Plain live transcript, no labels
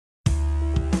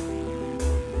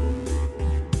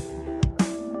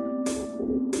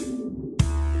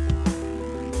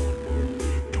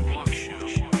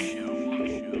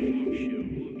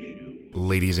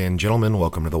Ladies and gentlemen,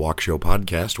 welcome to the Walk Show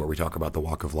podcast, where we talk about the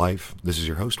walk of life. This is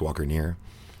your host, Walker Neer.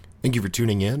 Thank you for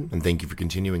tuning in, and thank you for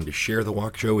continuing to share the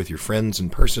Walk Show with your friends in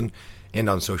person and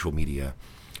on social media.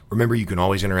 Remember, you can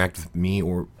always interact with me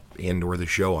or the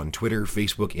show on Twitter,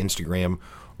 Facebook, Instagram,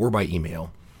 or by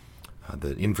email.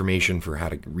 The information for how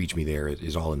to reach me there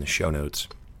is all in the show notes.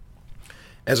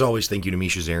 As always, thank you to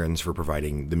Misha Zarins for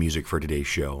providing the music for today's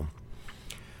show.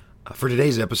 For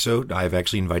today's episode, I've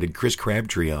actually invited Chris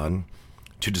Crabtree on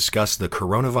to discuss the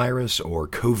coronavirus or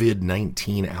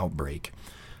COVID-19 outbreak.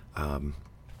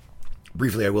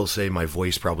 Briefly, I will say my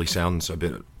voice probably sounds a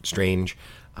bit strange.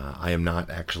 I am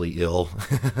not actually ill.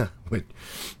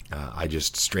 I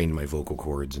just strained my vocal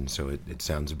cords, and so it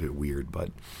sounds a bit weird,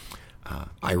 but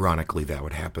ironically, that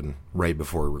would happen right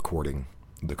before recording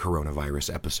the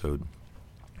coronavirus episode.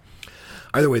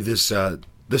 Either way, this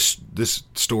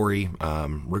story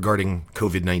regarding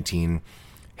COVID-19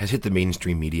 has hit the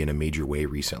mainstream media in a major way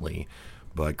recently,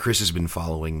 but Chris has been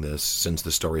following this since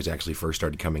the stories actually first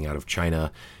started coming out of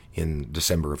China in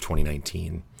December of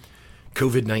 2019.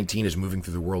 COVID-19 is moving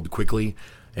through the world quickly,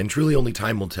 and truly only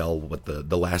time will tell what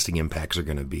the lasting impacts are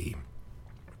going to be.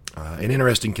 An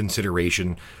interesting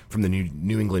consideration from the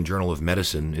New England Journal of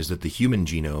Medicine is that the human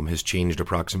genome has changed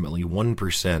approximately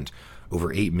 1%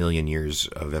 over 8 million years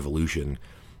of evolution,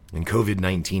 and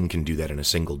COVID-19 can do that in a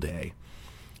single day.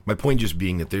 My point just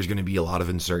being that there's going to be a lot of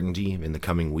uncertainty in the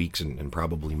coming weeks and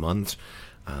probably months.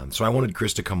 So I wanted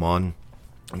Chris to come on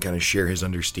and kind of share his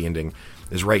understanding,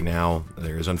 as right now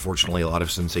there is unfortunately a lot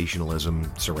of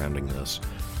sensationalism surrounding this.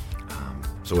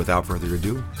 So without further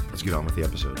ado, let's get on with the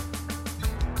episode.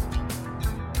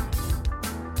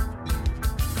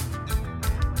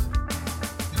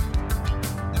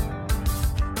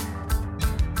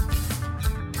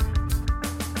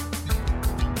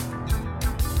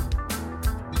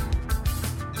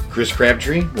 Chris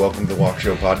Crabtree, welcome to the Walk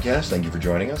Show podcast. Thank you for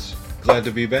joining us. Glad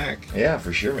to be back. Yeah,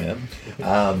 for sure,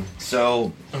 man.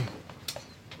 So,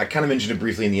 I kind of mentioned it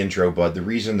briefly in the intro, but the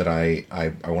reason that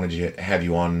I wanted to have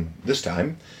you on this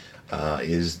time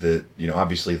is that,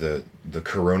 obviously the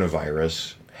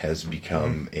coronavirus has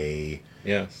become a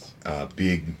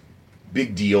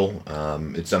big deal.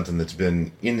 It's something that's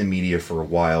been in the media for a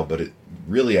while, but it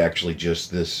really actually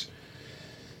just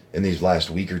in these last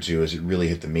week or two, as it really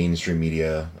hit the mainstream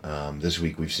media. This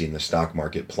week we've seen the stock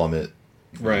market plummet,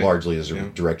 largely as a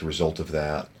direct result of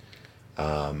that.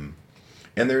 And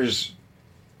there's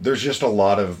just a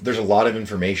lot of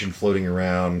information floating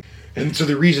around. And so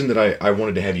the reason that I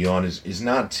wanted to have you on is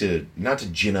not to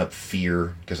gin up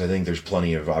fear, because I think there's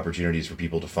plenty of opportunities for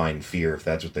people to find fear if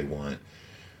that's what they want,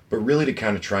 but really to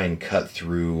kind of try and cut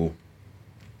through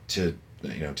to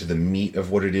the meat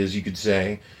of what it is, you could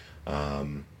say.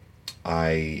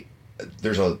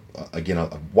 There's a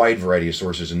wide variety of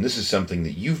sources, and this is something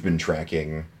that you've been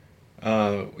tracking.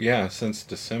 Since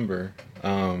December,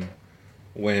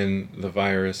 when the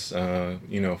virus,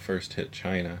 first hit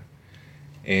China.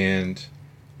 And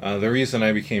the reason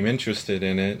I became interested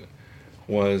in it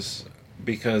was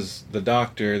because the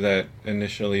doctor that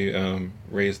initially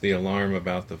raised the alarm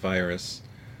about the virus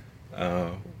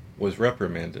was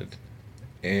reprimanded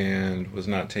and was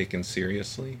not taken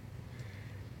seriously.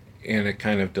 And it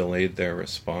kind of delayed their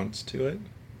response to it.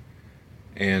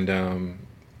 And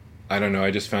I don't know,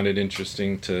 I just found it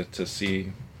interesting to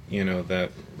see, that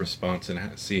response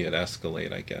and see it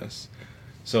escalate, I guess.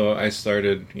 So I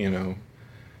started,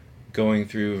 going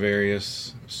through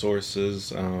various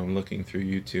sources, looking through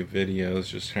YouTube videos,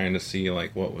 just trying to see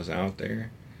like what was out there.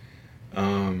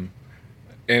 And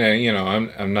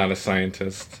I'm not a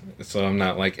scientist, so I'm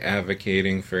not like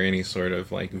advocating for any sort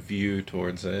of like view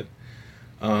towards it.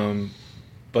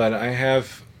 But I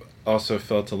have also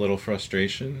felt a little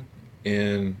frustration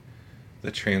in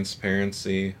the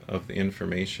transparency of the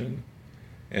information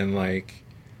and like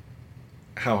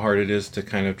how hard it is to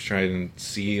kind of try and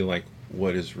see like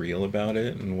what is real about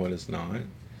it and what is not.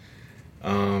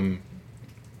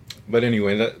 But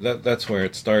anyway, that's where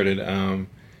it started.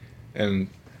 And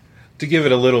to give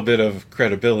it a little bit of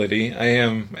credibility, I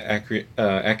am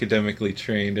academically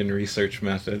trained in research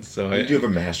methods, so you do have a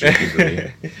master's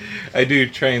degree. I do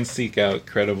try and seek out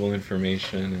credible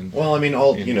information. And well,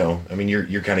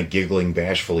 you're kind of giggling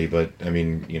bashfully, but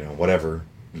whatever.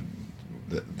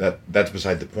 That's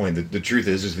beside the point. The truth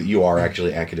is that you are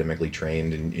actually academically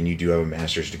trained, and you do have a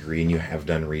master's degree, and you have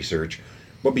done research.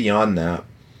 But beyond that,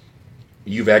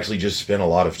 you've actually just spent a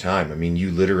lot of time. You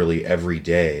literally every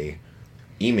day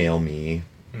email me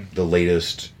the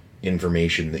latest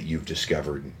information that you've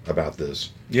discovered about this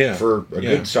for a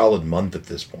good solid month at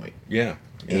this point. Yeah.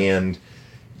 And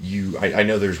I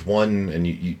know there's one,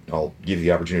 and I'll give you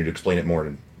the opportunity to explain it more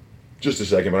in just a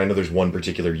second, but I know there's one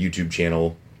particular YouTube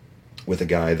channel with a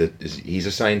guy he's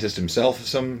a scientist himself of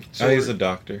some sort? He's a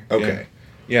doctor. Okay.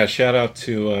 Yeah, shout out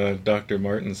to Dr.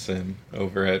 Martinson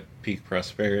over at Peak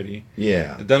Prosperity.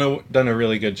 Yeah. Done a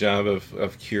really good job of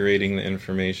curating the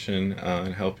information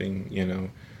and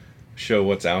helping, show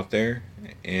what's out there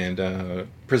and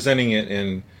presenting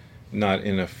it not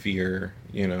in a fear,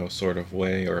 sort of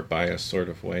way or a biased sort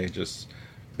of way, just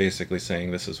basically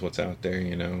saying this is what's out there,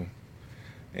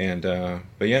 And,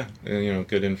 but yeah,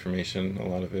 good information. A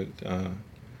lot of it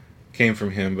came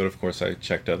from him, but of course I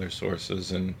checked other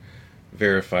sources and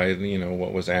verified,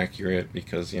 what was accurate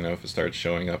because, if it starts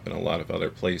showing up in a lot of other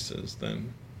places,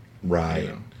 then... Right.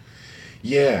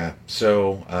 Yeah.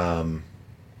 So,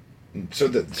 so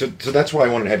that's why I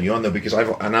wanted to have you on though, because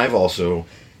I've also,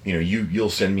 you'll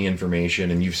send me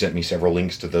information and you've sent me several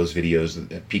links to those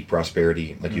videos at Peak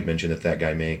Prosperity, like you mentioned that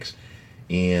guy makes.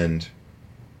 And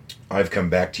I've come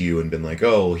back to you and been like,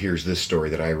 oh, here's this story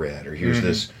that I read, or here's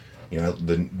this,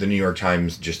 the New York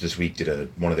Times just this week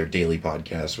did one of their daily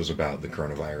podcasts was about the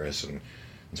coronavirus, and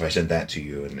so I sent that to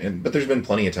you. But there's been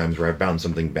plenty of times where I've bounced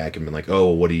something back and been like,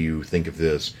 oh, what do you think of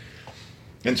this?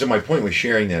 And so my point with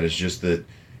sharing that is just that,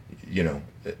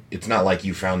 it's not like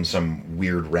you found some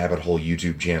weird rabbit hole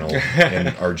YouTube channel and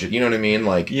are you know what I mean?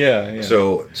 Like, yeah.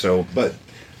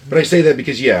 But I say that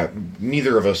because,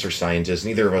 neither of us are scientists,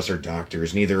 neither of us are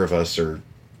doctors, neither of us are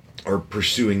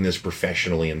pursuing this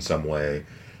professionally in some way.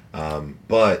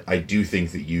 But I do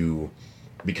think that you,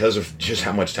 because of just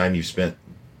how much time you've spent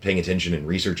paying attention and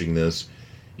researching this,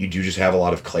 you do just have a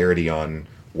lot of clarity on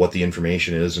what the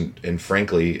information is. And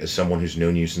frankly, as someone who's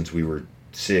known you since we were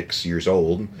 6 years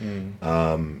old,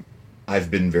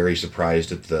 I've been very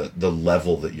surprised at the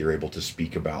level that you're able to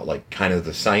speak about, like, kind of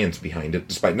the science behind it,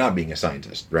 despite not being a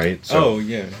scientist, right? So,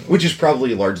 which is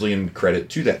probably largely in credit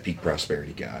to that Peak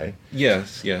Prosperity guy.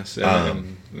 Yes,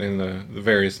 and the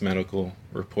various medical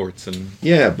reports and...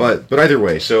 Yeah, but either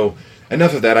way, so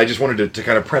enough of that. I just wanted to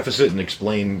kind of preface it and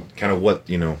explain kind of what,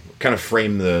 kind of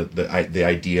frame the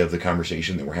idea of the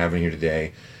conversation that we're having here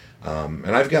today.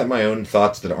 And I've got my own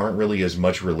thoughts that aren't really as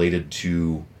much related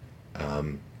to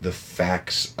the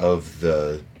facts of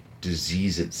the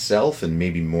disease itself, and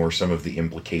maybe more some of the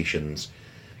implications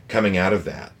coming out of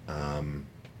that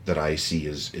that I see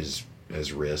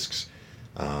as risks.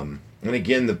 And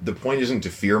again, the point isn't to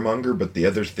fearmonger, but the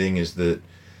other thing is that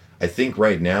I think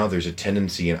right now there's a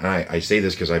tendency, and I say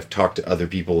this because I've talked to other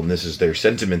people, and this is their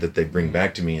sentiment that they bring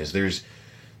back to me, is there's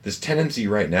this tendency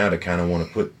right now to kind of want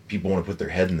to put their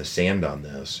head in the sand on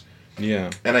this.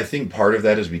 Yeah. And I think part of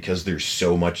that is because there's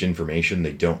so much information,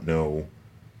 they don't know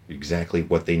exactly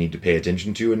what they need to pay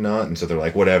attention to and not. And so they're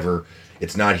like, whatever,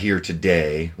 it's not here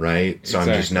today, right? So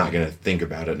exactly. I'm just not going to think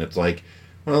about it. And it's like,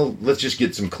 well, let's just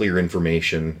get some clear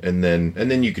information and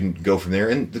then you can go from there.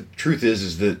 And the truth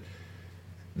is that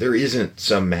there isn't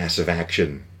some massive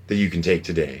action that you can take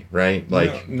today, right?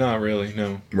 Like, no, not really,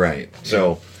 no. Right.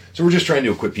 So we're just trying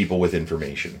to equip people with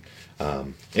information.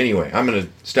 Anyway, I'm going to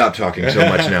stop talking so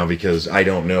much now because I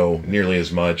don't know nearly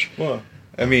as much. Well,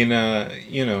 I mean,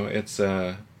 it's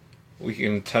we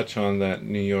can touch on that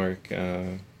New York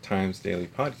Times Daily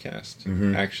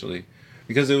podcast, actually,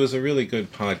 because it was a really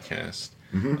good podcast.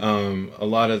 A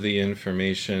lot of the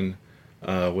information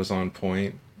was on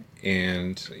point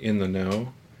and in the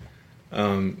know.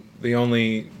 The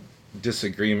only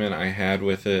disagreement I had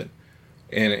with it,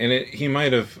 he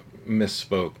might have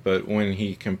misspoke, but when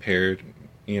he compared,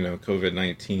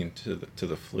 COVID-19 to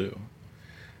the flu,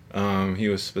 he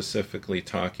was specifically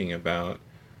talking about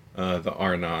the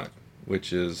R naught,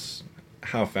 which is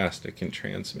how fast it can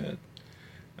transmit.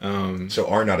 So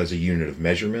R naught is a unit of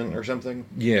measurement or something?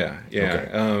 Yeah.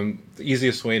 Okay. The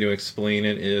easiest way to explain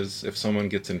it is if someone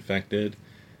gets infected,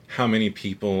 how many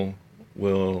people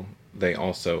will they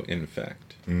also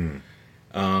infect?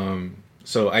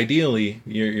 So ideally,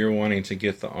 you're wanting to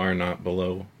get the R naught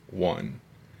below 1.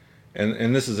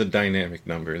 And this is a dynamic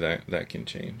number that can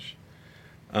change.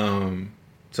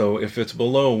 So if it's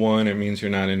below 1, it means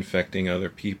you're not infecting other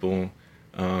people.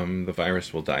 The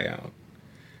virus will die out.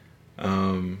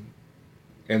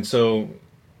 And so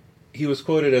he was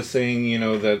quoted as saying,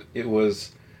 that it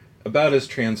was about as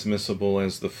transmissible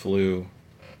as the flu,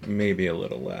 maybe a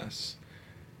little less.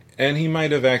 And he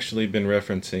might have actually been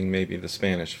referencing maybe the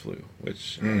Spanish flu,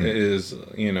 which is,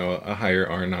 a higher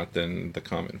R naught than the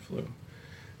common flu.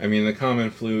 I mean, the common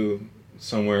flu,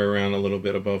 somewhere around a little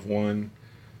bit above 1.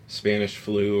 Spanish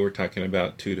flu, we're talking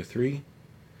about 2 to 3.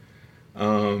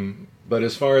 But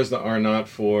as far as the R naught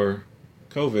for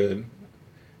COVID,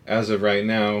 as of right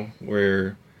now,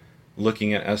 we're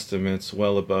looking at estimates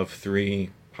well above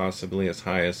 3, possibly as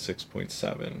high as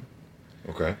 6.7.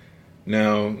 Okay.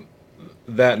 Now,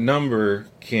 that number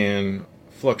can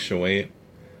fluctuate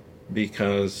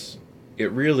because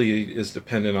it really is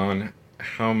dependent on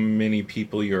how many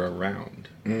people you're around,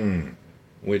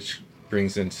 which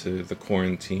brings into the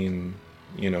quarantine,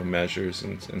 measures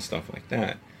and stuff like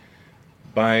that.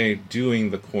 By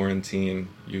doing the quarantine,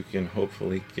 you can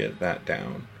hopefully get that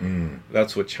down.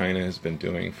 That's what China has been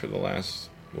doing for the last,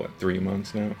 3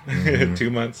 months now? 2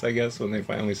 months, I guess, when they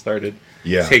finally started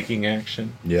taking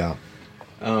action. Yeah.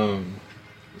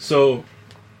 So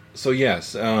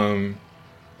yes,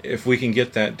 if we can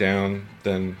get that down,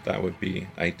 then that would be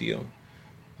ideal.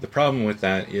 The problem with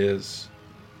that is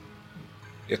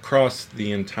across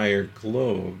the entire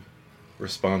globe,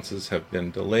 responses have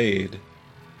been delayed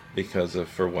because of,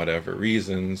 for whatever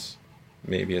reasons,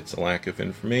 maybe it's a lack of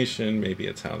information, maybe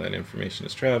it's how that information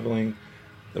is traveling,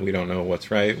 that we don't know what's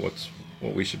right,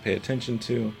 what we should pay attention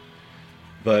to.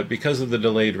 But because of the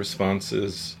delayed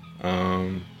responses,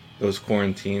 those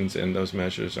quarantines and those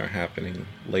measures are happening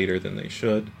later than they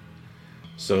should.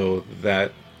 So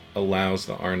that allows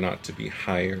the R naught to be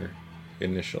higher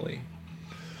initially.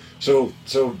 So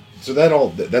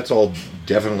that's all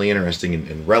definitely interesting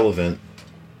and relevant.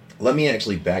 Let me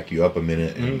actually back you up a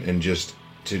minute and just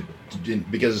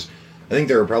because I think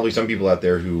there are probably some people out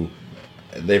there who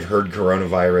they've heard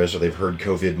coronavirus or they've heard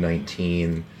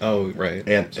COVID-19. Oh, right.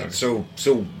 And so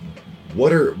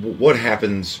what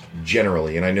happens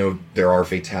generally? And I know there are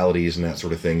fatalities and that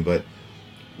sort of thing, but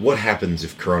what happens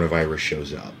if coronavirus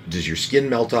shows up? Does your skin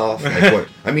melt off? Like what?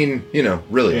 I mean,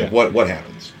 really, Yeah. what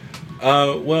happens?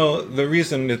 Well, the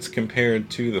reason it's compared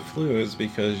to the flu is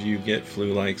because you get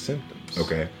flu-like symptoms.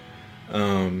 Okay.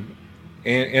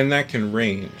 And that can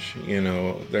range.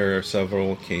 There are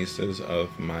several cases of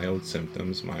mild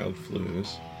symptoms, mild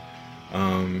flus.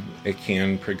 It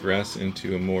can progress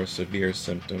into more severe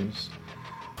symptoms,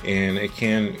 and it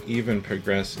can even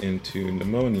progress into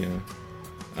pneumonia,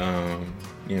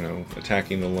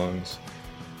 attacking the lungs.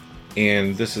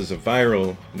 And this is a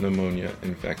viral pneumonia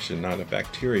infection, not a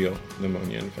bacterial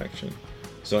pneumonia infection.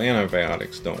 So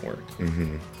antibiotics don't work.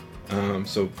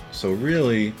 So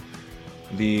really,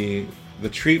 the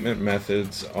treatment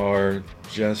methods are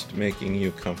just making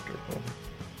you comfortable.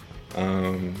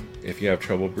 If you have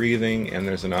trouble breathing and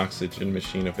there's an oxygen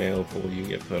machine available, you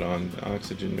get put on the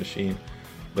oxygen machine.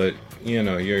 But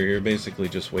you're basically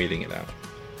just waiting it out.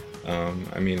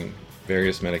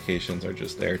 Various medications are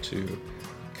just there to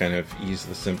kind of ease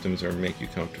the symptoms or make you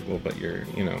comfortable, but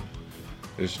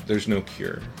there's no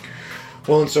cure.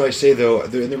 Well, and so I say though,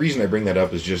 the reason I bring that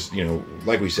up is just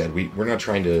like we said, we're not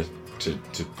trying to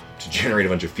generate a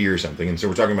bunch of fear or something, and so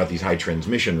we're talking about these high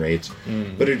transmission rates.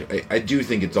 But I do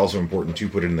think it's also important to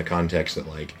put it in the context that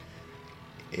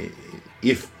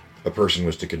if a person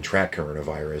was to contract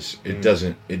coronavirus, it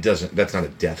doesn't. That's not a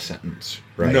death sentence,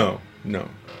 right? No.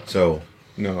 So.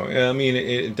 No,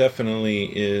 it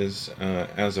definitely is,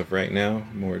 as of right now,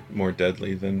 more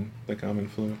deadly than the common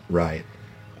flu. Right.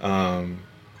 As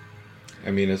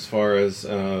far as,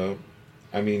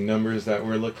 numbers that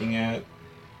we're looking at,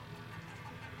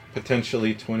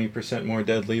 potentially 20% more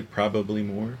deadly, probably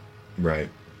more. Right.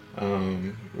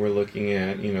 We're looking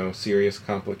at, serious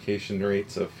complication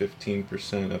rates of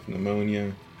 15% of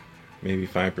pneumonia, maybe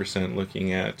 5%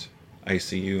 looking at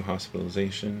ICU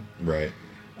hospitalization. Right.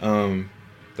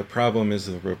 The problem is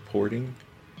the reporting,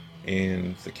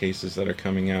 and the cases that are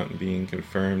coming out and being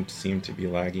confirmed seem to be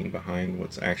lagging behind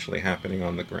what's actually happening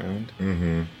on the ground.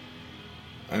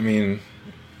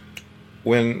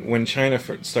 When China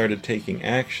started taking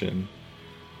action,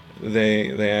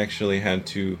 they actually had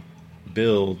to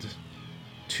build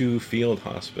 2 field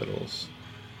hospitals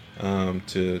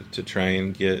to try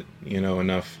and get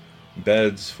enough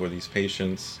beds for these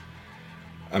patients.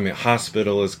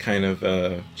 Hospital is kind of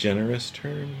a generous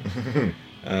term.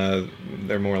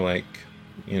 They're more like,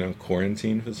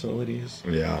 quarantine facilities.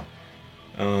 Yeah.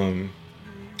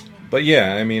 But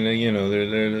yeah,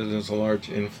 there's a large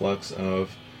influx of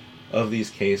these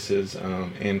cases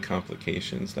and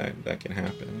complications that can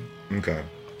happen. Okay.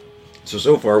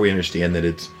 So far we understand that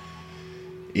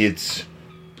it's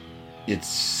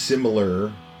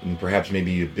similar and perhaps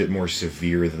maybe a bit more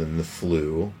severe than the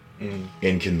flu.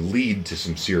 And can lead to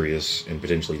some serious and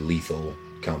potentially lethal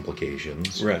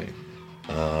complications. Right.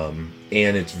 And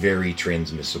it's very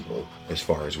transmissible as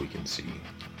far as we can see.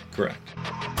 Correct.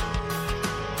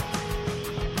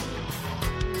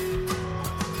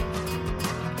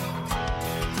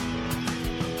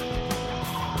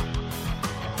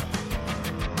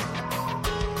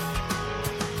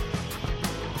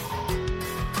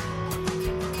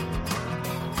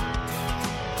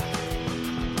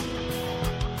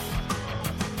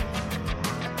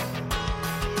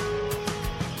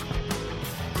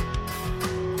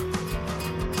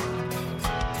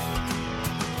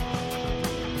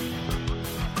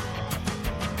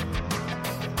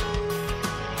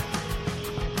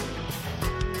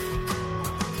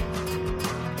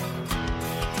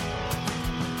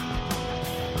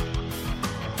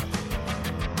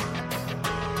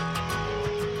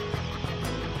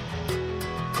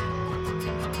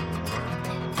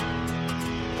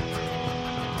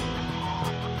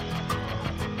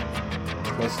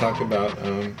 let's talk about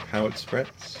how it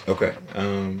spreads. Okay.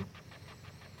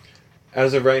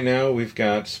 As of right now, we've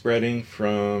got spreading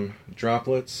from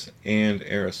droplets and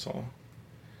aerosol.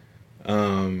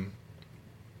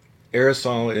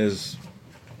 Aerosol is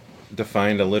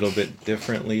defined a little bit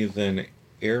differently than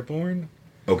airborne,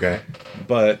 Okay.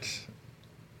 but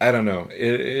I don't know.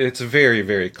 It's very,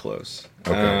 very close.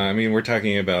 Okay. I mean, we're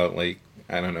talking about, like,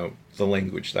 I don't know, the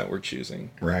language that we're choosing.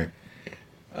 Right.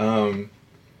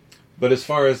 But as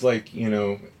far as, like,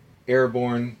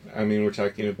 airborne, I mean, we're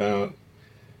talking about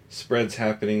spreads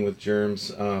happening with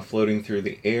germs floating through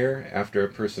the air after a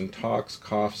person talks,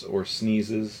 coughs, or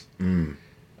sneezes.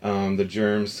 The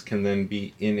germs can then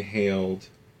be inhaled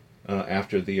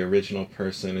after the original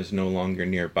person is no longer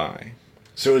nearby.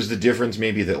 So is the difference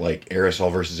maybe that, like,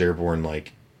 aerosol versus airborne,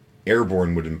 like,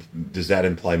 airborne does that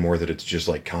imply more that it's just,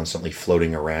 like, constantly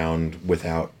floating around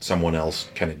without someone else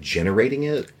kind of generating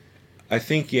it? I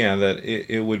think, yeah, that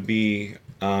it would be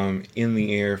in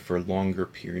the air for longer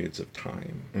periods of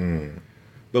time.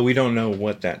 But we don't know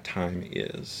what that time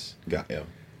is. Got you.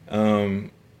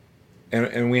 And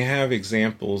we have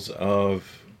examples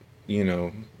of,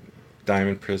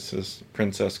 Diamond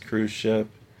Princess cruise ship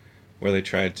where they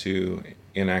tried to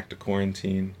enact a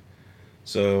quarantine.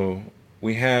 So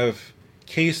we have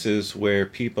cases where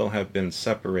people have been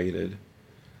separated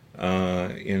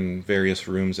in various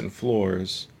rooms and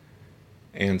floors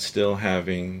and still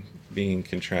being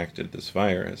contracted this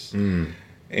virus.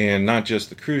 And not just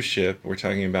the cruise ship, we're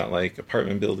talking about, like,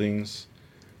 apartment buildings,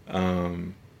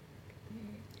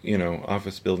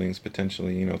 office buildings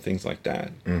potentially, things like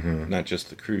that. Not just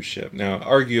the cruise ship. Now,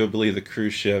 arguably, the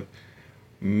cruise ship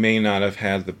may not have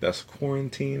had the best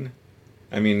quarantine.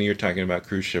 I mean, you're talking about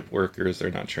cruise ship workers. They're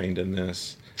not trained in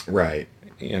this. Right.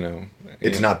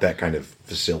 It's not that kind of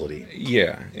facility.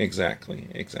 Yeah, exactly.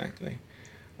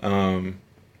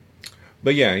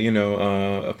 But yeah,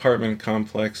 apartment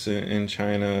complex in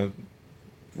China,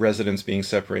 residents being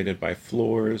separated by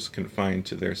floors, confined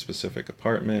to their specific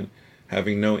apartment,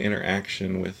 having no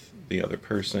interaction with the other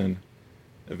person,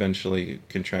 eventually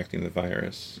contracting the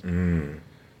virus.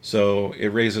 So it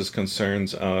raises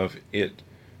concerns of it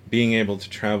being able to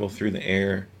travel through the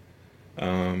air,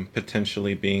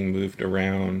 potentially being moved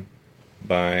around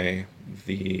by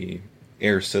the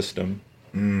air system,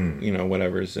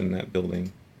 whatever's in that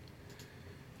building.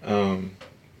 But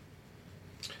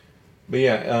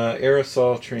yeah,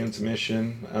 aerosol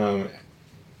transmission,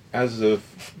 as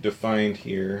of defined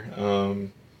here,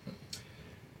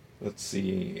 let's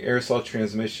see, aerosol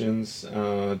transmissions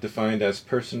defined as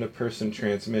person-to-person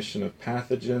transmission of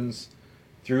pathogens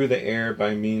through the air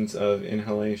by means of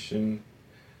inhalation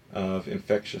of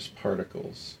infectious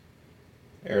particles.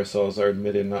 Aerosols are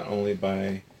emitted not only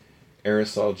by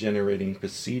aerosol-generating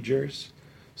procedures,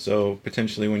 so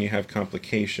potentially when you have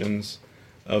complications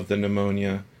of the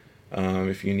pneumonia,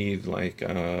 if you need, like,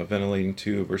 a ventilating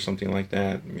tube or something like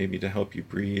that, maybe to help you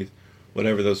breathe,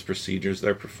 whatever those procedures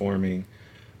they're performing,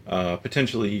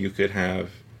 potentially you could have,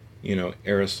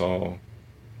 aerosol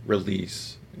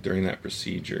release during that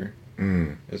procedure,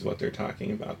 is what they're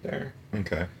talking about there.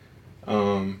 Okay.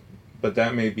 But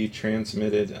that may be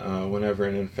transmitted whenever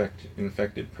an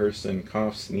infected person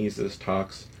coughs, sneezes,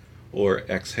 talks, or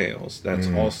exhales. That's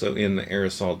also in the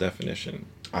aerosol definition.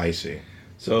 I see.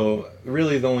 So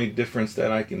really the only difference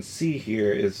that I can see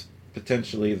here is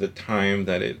potentially the time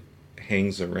that it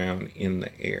hangs around in the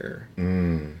air.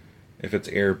 If it's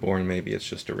airborne, maybe it's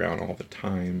just around all the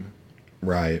time.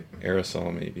 Right.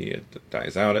 Aerosol, maybe it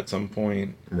dies out at some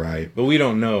point. Right. But we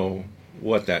don't know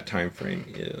what that time frame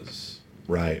is.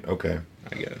 Right, okay.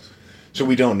 I guess. So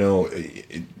we don't know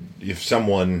if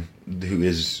someone who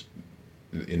is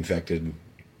infected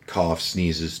coughs,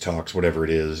 sneezes, talks, whatever it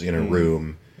is, in a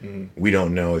room, we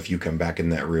don't know if you come back in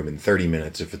that room in 30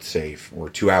 minutes if it's safe, or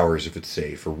 2 hours if it's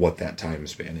safe, or what that time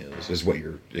span is what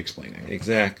you're explaining.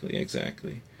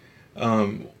 Exactly.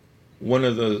 One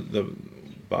of the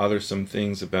bothersome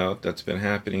things that's been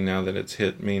happening now that it's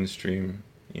hit mainstream,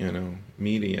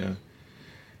 media,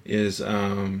 is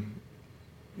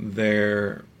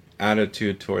their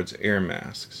attitude towards air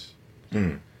masks.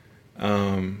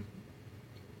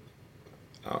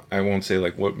 I won't say,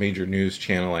 like, what major news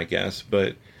channel, I guess,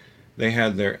 but they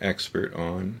had their expert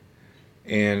on,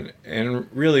 and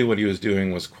really what he was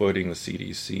doing was quoting the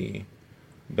CDC,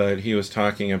 but he was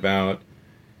talking about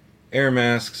air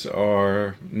masks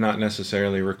are not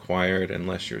necessarily required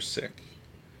unless you're sick.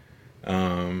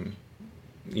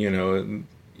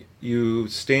 You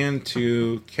stand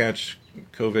to catch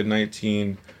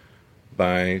COVID-19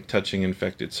 by touching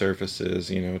infected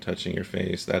surfaces, touching your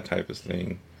face, that type of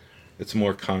thing. It's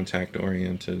more contact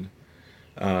oriented.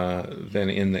 than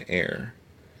in the air.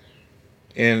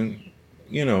 And,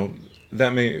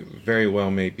 that may very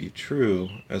well may be true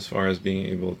as far as being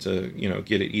able to,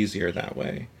 get it easier that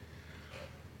way.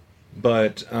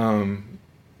 But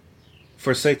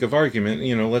for sake of argument,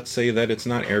 let's say that it's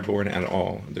not airborne at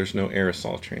all. There's no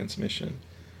aerosol transmission.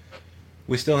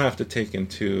 We still have to take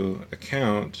into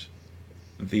account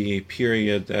the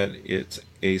period that it's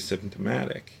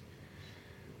asymptomatic.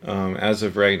 As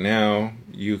of right now,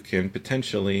 you can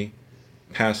potentially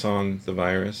pass on the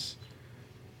virus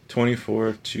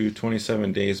 24 to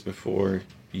 27 days before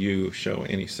you show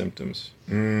any symptoms.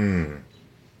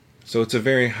 So it's a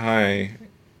very high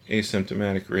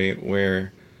asymptomatic rate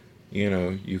where,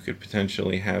 you could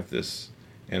potentially have this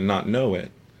and not know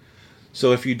it.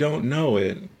 So if you don't know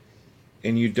it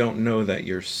and you don't know that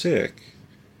you're sick,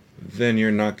 then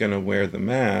you're not going to wear the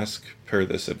mask per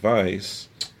this advice,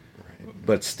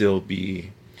 but still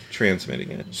be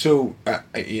transmitting it. So,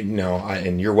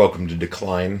 and you're welcome to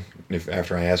decline if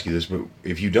after I ask you this, but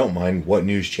if you don't mind, what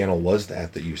news channel was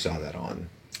that you saw that on?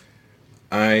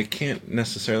 I can't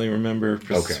necessarily remember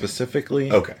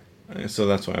specifically. Okay. So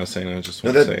that's why I was saying I just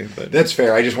want to say. But that's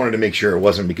fair. I just wanted to make sure it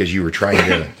wasn't because you were trying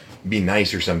to be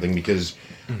nice or something, because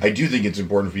I do think it's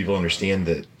important for people to understand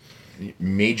that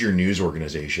major news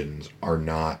organizations are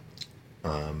not...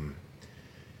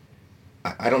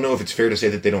 I don't know if it's fair to say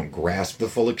that they don't grasp the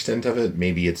full extent of it.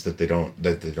 Maybe it's that they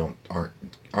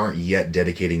aren't yet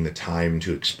dedicating the time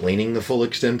to explaining the full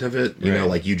extent of it. You know,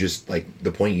 like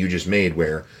the point you just made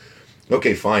where,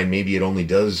 okay, fine, maybe it only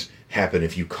does happen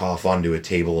if you cough onto a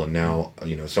table and now,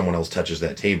 someone else touches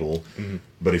that table. Mm-hmm.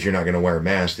 But if you're not going to wear a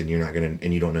mask, then you're not going to,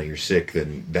 and you don't know you're sick,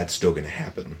 then that's still going to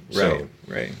happen. Right.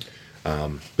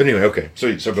 But anyway, okay.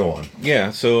 So go on. Yeah.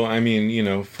 So,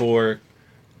 for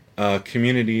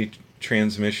community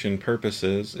transmission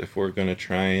purposes, if we're going to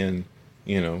try and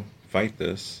fight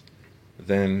this,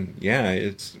 then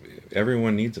it's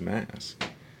everyone needs a mask,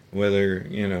 whether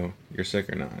you're sick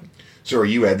or not. So are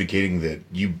you advocating that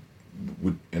you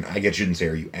would, and I guess you shouldn't say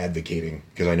are you advocating,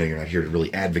 because I know you're not here to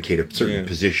really advocate a certain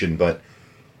position, but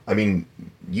I mean,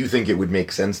 you think it would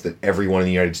make sense that everyone in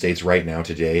the United States right now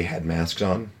today had masks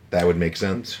on? That would make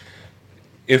sense?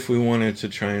 If we wanted to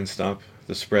try and stop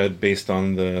the spread based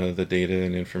on the data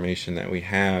and information that we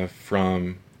have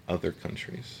from other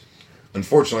countries.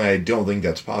 Unfortunately, I don't think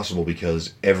that's possible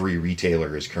because every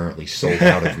retailer is currently sold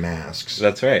out of masks.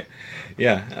 That's right.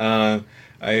 Yeah.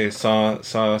 I saw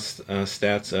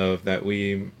stats of that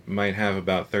we might have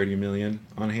about 30 million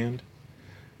on hand.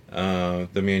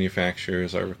 The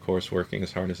manufacturers are, of course, working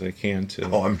as hard as they can to...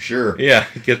 Oh, I'm sure. Yeah,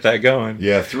 get that going.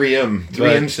 Yeah,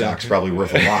 3M stock's probably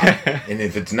worth a lot. And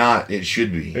if it's not, it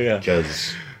should be. Yeah.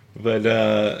 Because...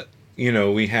 But,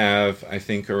 we have, I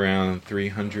think, around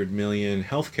 300 million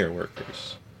healthcare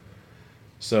workers.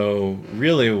 So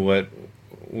really what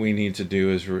we need to do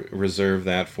is reserve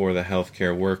that for the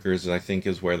healthcare workers, I think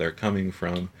is where they're coming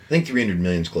from. I think 300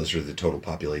 million is closer to the total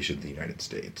population of the United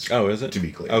States. Oh, is it? To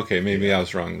be clear. Okay, maybe I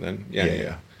was wrong then.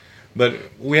 Yeah. But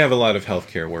we have a lot of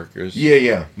healthcare workers.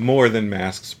 Yeah. More than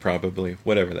masks, probably,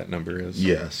 whatever that number is.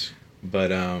 Yes.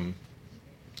 But, and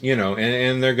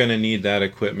they're going to need that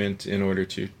equipment in order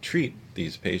to treat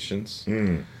these patients.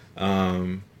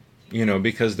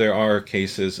 Because there are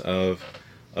cases of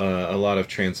a lot of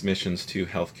transmissions to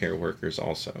healthcare workers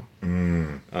also,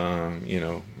 in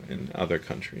other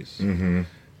countries. Mm-hmm.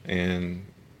 And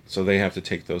so they have to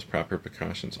take those proper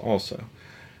precautions also.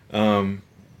 Now,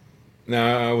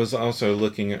 I was also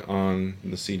looking on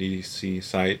the CDC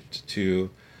site to,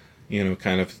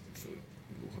 kind of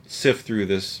sift through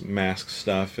this mask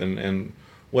stuff and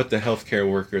what the healthcare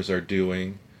workers are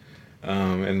doing,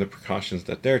 and the precautions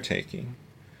that they're taking.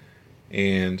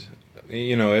 And,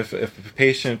 if a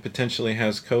patient potentially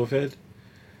has COVID,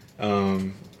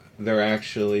 they're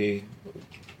actually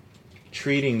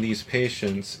treating these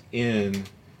patients in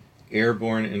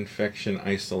airborne infection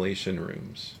isolation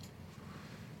rooms.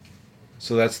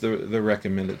 So that's the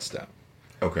recommended step.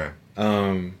 Okay.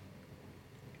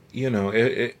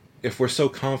 If we're so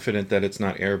confident that it's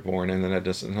not airborne and that it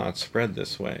does not spread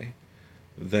this way,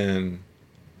 then,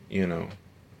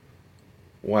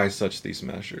 why such these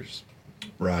measures?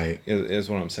 Right. Is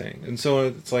what I'm saying. And so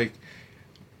it's like,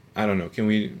 I don't know, can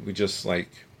we just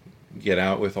get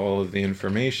out with all of the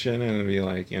information and be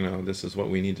like, this is what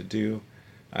we need to do?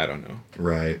 I don't know.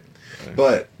 Right.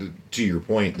 But to your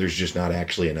point, there's just not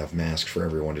actually enough masks for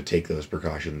everyone to take those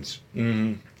precautions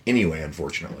anyway,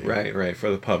 unfortunately. Right.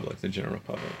 For the public, the general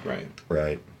public.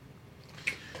 Right.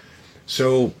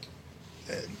 So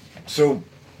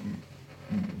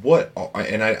what,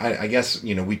 and I guess,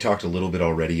 we talked a little bit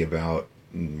already about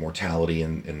mortality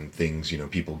and things,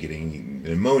 people getting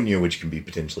pneumonia, which can be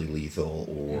potentially lethal,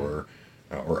 or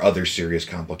other serious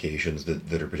complications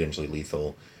that are potentially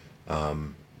lethal.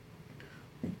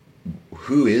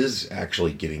 Who is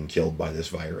actually getting killed by this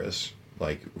virus?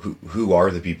 Like, who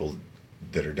are the people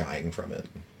that are dying from it?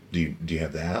 Do you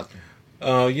have that?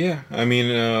 Yeah. I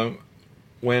mean,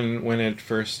 when it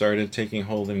first started taking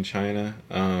hold in China,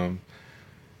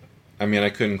 I mean,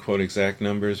 I couldn't quote exact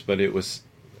numbers, but it was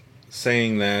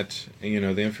saying that,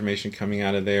 the information coming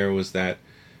out of there was that,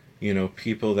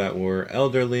 people that were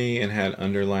elderly and had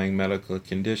underlying medical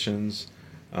conditions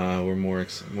were more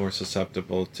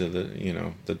susceptible to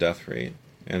the death rate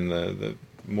and the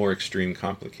more extreme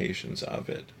complications of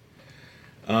it.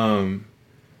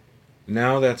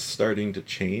 Now that's starting to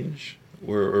change.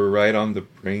 We're right on the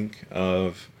brink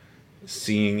of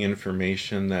seeing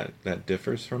information that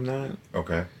differs from that.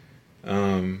 Okay.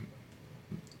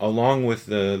 Along with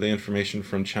the information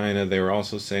from China, they were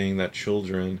also saying that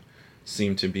children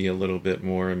seem to be a little bit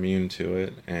more immune to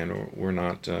it and we're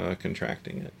not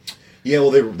contracting it. Yeah,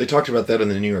 well, they talked about that in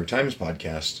the New York Times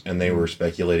podcast, and they were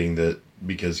speculating that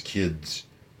because kids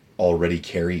already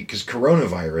carry... Because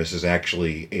coronavirus is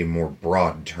actually a more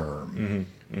broad term.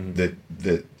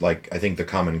 That like, I think the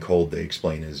common cold, they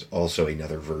explain, is also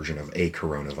another version of a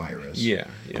coronavirus. Yeah.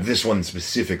 This one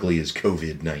specifically is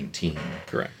COVID-19.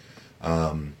 Correct.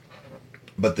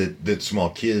 But that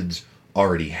small kids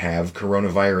already have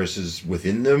coronaviruses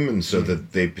within them, and so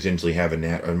that they potentially have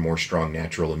a more strong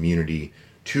natural immunity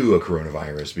to a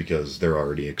coronavirus because they're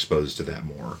already exposed to that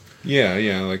more.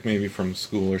 Yeah, like maybe from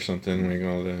school or something, like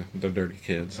all the dirty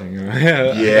kids.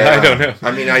 Yeah, I don't know.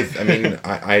 I mean,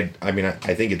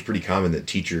 I think it's pretty common that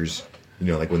teachers,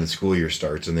 like when the school year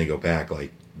starts and they go back,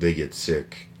 like they get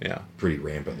sick. Yeah. Pretty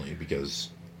rampantly because.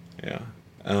 Yeah.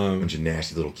 A bunch of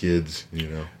nasty little kids,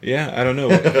 Yeah, I don't know.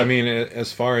 I mean,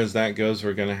 as far as that goes,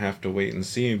 we're going to have to wait and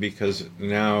see, because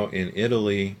now in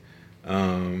Italy,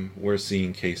 we're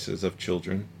seeing cases of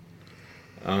children.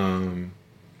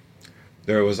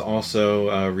 There was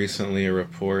also recently a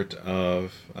report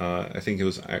of, I think it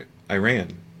was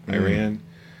Iran. Iran,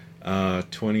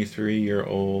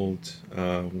 23-year-old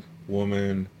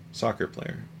woman soccer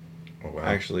player. Oh, wow.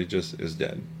 Actually just is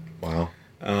dead. Wow.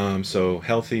 So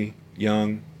healthy,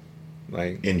 young,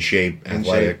 like in shape,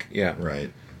 athletic. Yeah.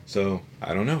 Right. So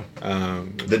I don't know.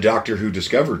 The doctor who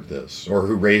discovered this, or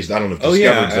who raised, I don't know if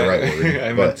discovered is the right word.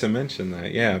 I meant to mention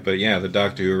that. Yeah, but the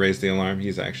doctor who raised the alarm,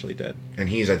 he's actually dead. And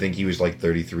I think he was like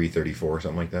 33, 34,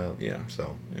 something like that. Yeah.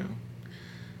 So. Yeah.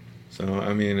 So,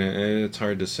 I mean, it's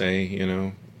hard to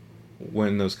say,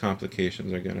 when those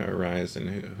complications are going to arise and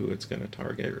who it's going to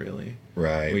target, really.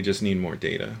 Right. We just need more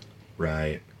data.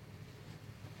 Right.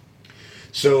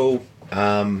 So,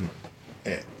 I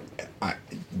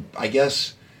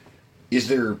guess, is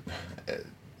there...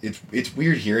 It's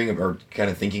weird hearing or kind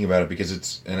of thinking about it,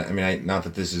 because and I mean, not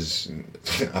that this is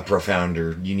a profound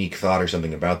or unique thought or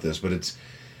something about this, but it's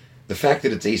the fact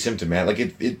that it's asymptomatic. Like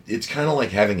it's kind of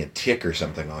like having a tick or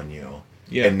something on you,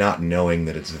 and not knowing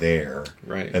that it's there.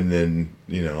 Right. And then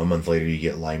a month later you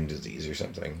get Lyme disease or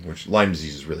something, which Lyme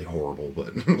disease is really horrible.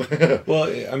 But well,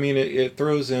 I mean, it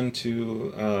throws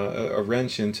into a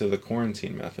wrench into the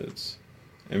quarantine methods.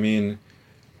 I mean,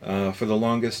 for the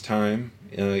longest time.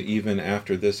 Even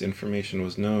after this information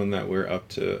was known that we're up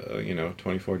to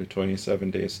 24 to 27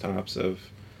 days tops of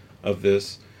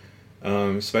this,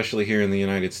 especially here in the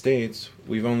United States,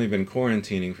 we've only been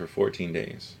quarantining for 14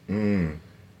 days.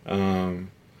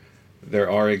 There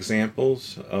are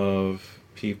examples of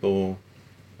people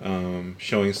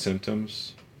showing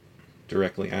symptoms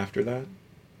directly after that,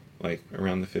 like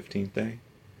around the 15th day,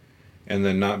 and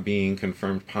then not being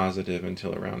confirmed positive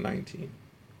until around 19.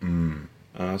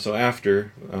 So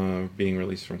after being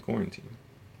released from quarantine.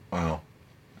 Wow.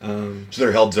 So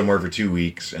they're held somewhere for 2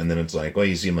 weeks, and then it's like, well,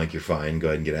 you seem like you're fine, go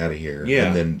ahead and get out of here. Yeah.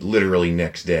 And then literally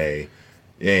next day,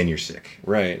 and you're sick.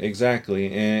 Right,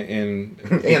 exactly. And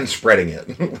and spreading it.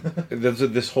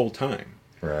 this whole time.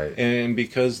 Right. And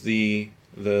because the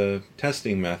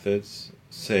testing methods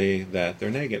say that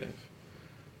they're negative,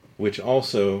 which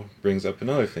also brings up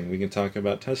another thing. We can talk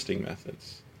about testing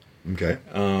methods. Okay.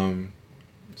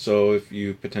 So if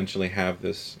you potentially have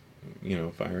this,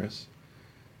 virus,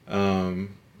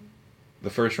 the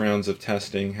first rounds of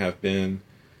testing have been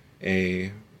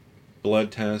a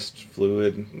blood test,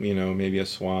 fluid, maybe a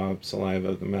swab, saliva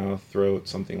of the mouth, throat,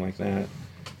 something like that.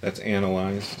 That's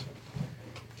analyzed.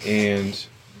 And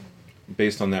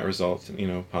based on that result,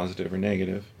 positive or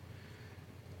negative.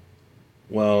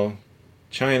 Well,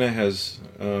 China has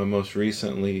most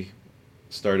recently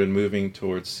started moving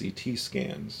towards CT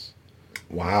scans.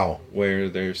 Wow. where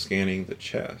they're scanning the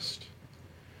chest.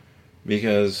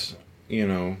 Because,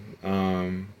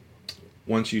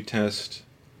 once you test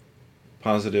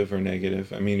positive or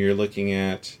negative, I mean, you're looking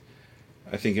at,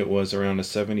 I think it was around a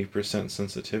 70%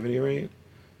 sensitivity rate.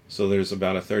 So there's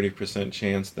about a 30%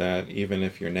 chance that even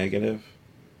if you're negative,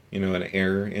 an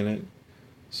error in it.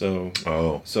 So,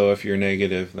 so if you're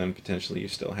negative, then potentially you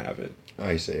still have it.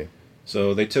 I see.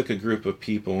 So they took a group of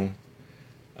people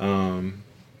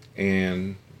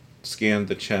and scanned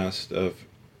the chest of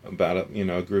about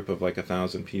a group of like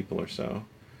 1,000 people or so.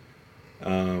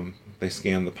 They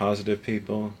scanned the positive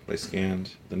people, they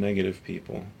scanned the negative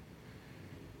people,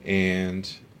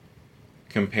 and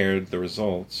compared the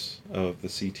results of the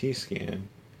CT scan.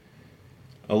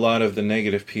 A lot of the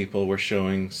negative people were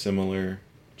showing similar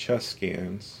chest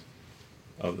scans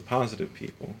of the positive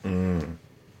people.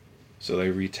 So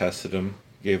they retested them,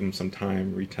 gave them some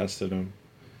time, retested them.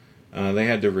 They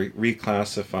had to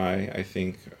reclassify, I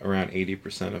think, around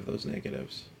 80% of those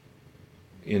negatives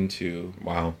into...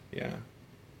 Wow. Yeah,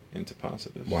 into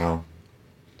positives. Wow.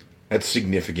 That's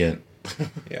significant.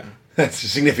 Yeah. That's a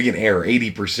significant error.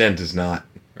 80% is not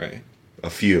right. A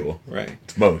few. Right.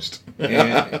 It's most.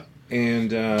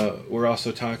 and we're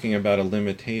also talking about a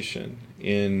limitation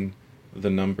in the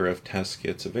number of test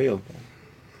kits available.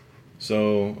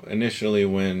 So initially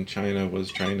when China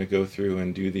was trying to go through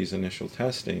and do these initial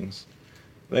testings,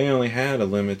 they only had a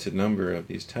limited number of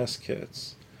these test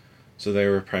kits. So they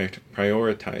were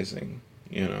prioritizing,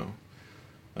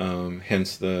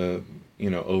 hence the,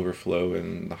 overflow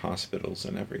in the hospitals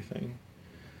and everything.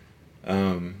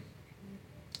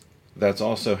 That's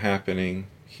also happening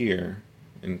here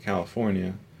in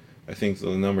California. I think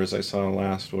the numbers I saw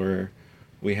last were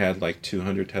we had like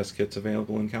 200 test kits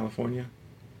available in California.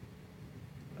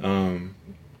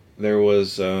 There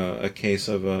was a case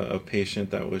of a patient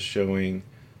that was showing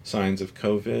signs of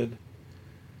COVID,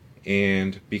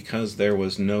 and because there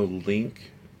was no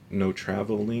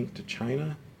travel link to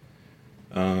China,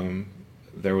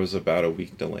 there was about a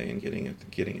week delay in getting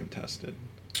him tested.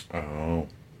 Oh.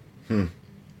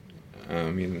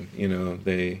 I mean,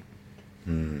 they...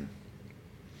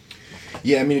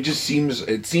 Yeah, I mean,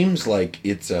 it seems like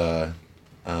it's a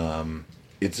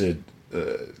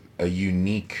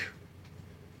unique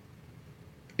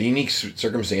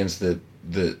circumstance that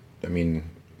I mean,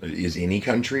 is any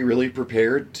country really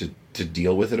prepared to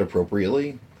deal with it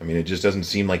appropriately? I mean, it just doesn't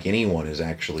seem like anyone is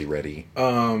actually ready.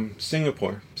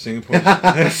 Singapore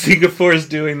is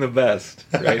doing the best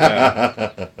right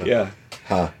now. Yeah.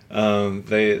 Huh.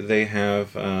 They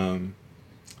have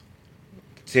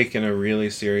taken a really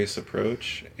serious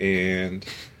approach, and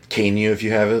cane you if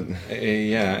you haven't.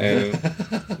 Yeah,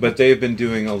 but they've been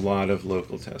doing a lot of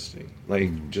local testing,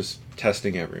 like just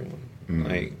testing everyone,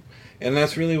 like, and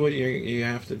that's really what you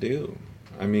have to do.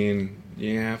 I mean,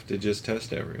 you have to just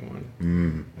test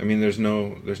everyone. I mean, there's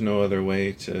no other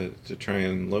way to try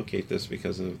and locate this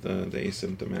because of the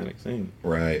asymptomatic thing.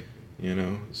 Right.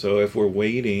 So if we're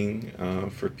waiting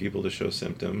for people to show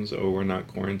symptoms, or we're not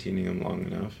quarantining them long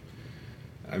enough,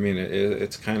 I mean,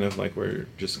 it's kind of like we're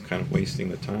just kind of wasting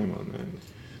the time on that.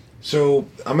 So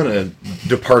I'm going to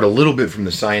depart a little bit from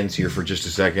the science here for just a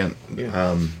second,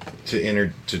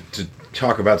 to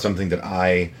talk about something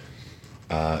that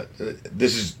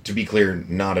this is, to be clear,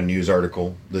 not a news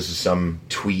article. This is some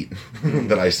tweet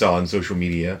that I saw on social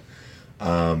media,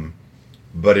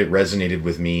 but it resonated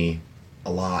with me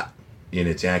a lot in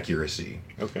its accuracy.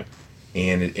 Okay.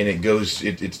 And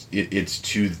it's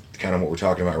to kind of what we're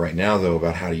talking about right now, though,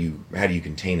 about how do you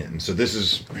contain it. And so this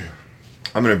is,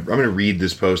 I'm gonna read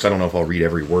this post. I don't know if I'll read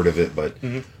every word of it, but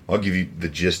I'll give you the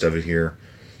gist of it here.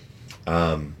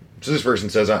 So this person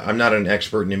says, I'm not an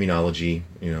expert in immunology.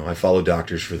 I follow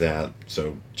doctors for that.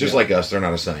 So just like us, they're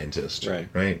not a scientist,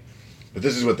 right? But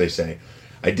this is what they say: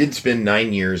 I did spend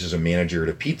 9 years as a manager at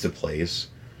a pizza place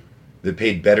that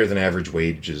paid better than average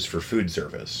wages for food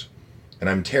service. And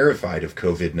I'm terrified of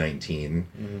COVID-19,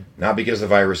 not because the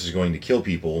virus is going to kill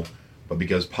people, but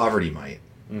because poverty might.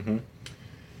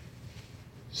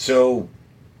 So,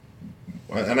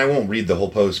 and I won't read the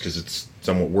whole post because it's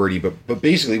somewhat wordy, but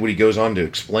basically what he goes on to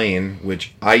explain,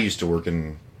 which I used to work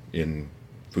in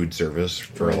food service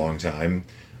for a long time,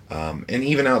 and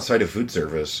even outside of food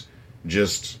service,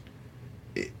 just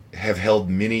have held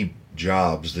many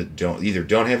jobs that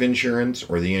don't have insurance,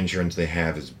 or the insurance they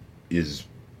have is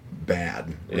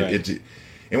bad. Right.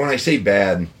 And when I say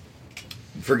bad,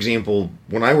 for example,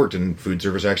 when I worked in food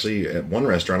service, actually at one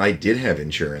restaurant, I did have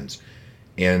insurance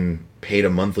and paid a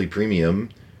monthly premium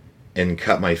and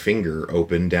cut my finger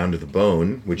open down to the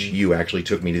bone, which you actually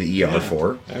took me to the ER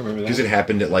for. I remember that. Because it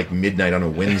happened at like midnight on a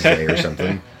Wednesday or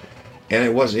something.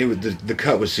 And the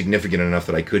cut was significant enough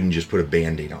that I couldn't just put a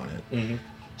Band-Aid on it. Mm-hmm.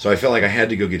 So I felt like I had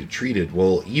to go get it treated.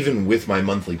 Well, even with my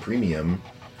monthly premium,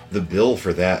 the bill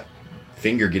for that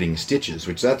finger getting stitches,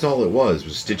 which that's all it was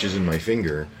stitches in my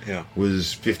finger,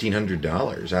 was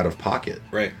 $1,500 out of pocket.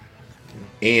 Right.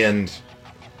 And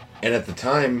at the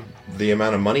time, the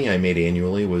amount of money I made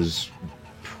annually was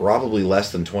probably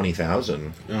less than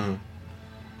 $20,000.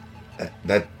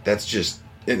 That's just,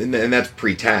 and that's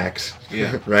pre-tax.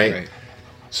 Yeah. right?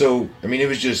 So, I mean,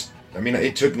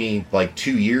 it took me like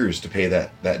 2 years to pay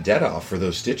that debt off for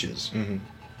those stitches. Mm-hmm.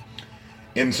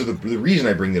 And so the reason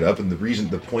I bring that up, and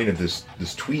the point of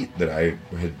this tweet that I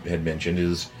had mentioned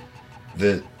is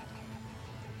that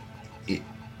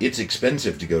it's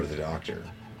expensive to go to the doctor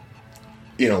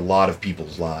in a lot of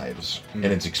people's lives. Mm-hmm.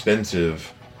 And it's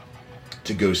expensive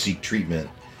to go seek treatment.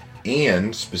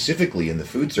 And specifically in the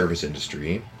food service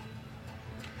industry,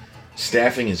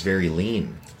 staffing is very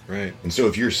lean. Right. And so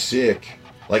if you're sick,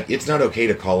 like, it's not okay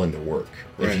to call into work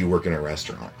if you work in a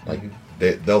restaurant. Like,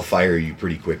 they'll fire you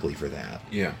pretty quickly for that.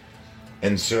 Yeah.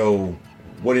 And so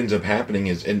what ends up happening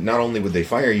is, and not only would they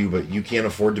fire you, but you can't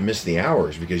afford to miss the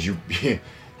hours because you're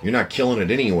not killing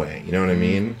it anyway. You know what I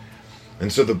mean?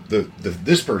 And so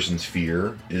this person's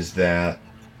fear is that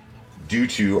due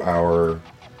to our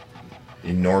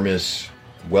enormous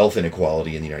wealth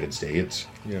inequality in the United States,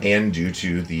 and due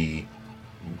to the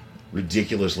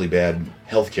ridiculously bad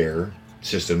healthcare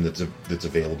system that's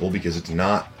available, because it's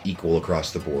not equal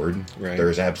across the board. Right.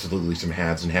 There's absolutely some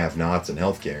haves and have-nots in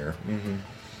healthcare.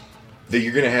 That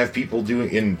you're going to have people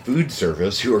doing in food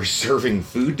service who are serving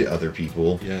food to other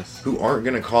people, who aren't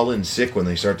going to call in sick when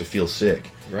they start to feel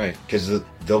sick. Right. Because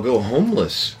they'll go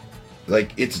homeless.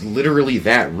 Like, it's literally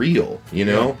that real, you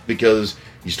know? Because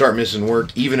you start missing work,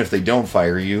 even if they don't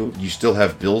fire you, you still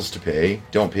have bills to pay.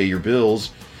 Don't pay your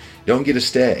bills, don't get a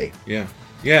stay. Yeah.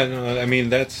 Yeah, no, I mean,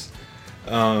 that's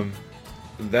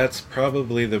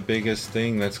probably the biggest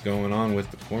thing that's going on with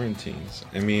the quarantines.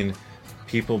 I mean,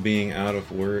 people being out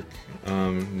of work,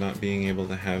 not being able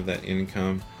to have that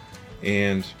income,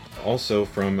 and also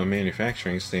from a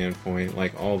manufacturing standpoint,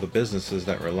 like all the businesses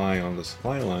that rely on the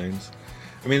supply lines,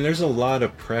 I mean, there's a lot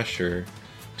of pressure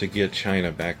to get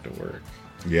China back to work.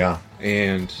 Yeah.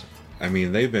 And, I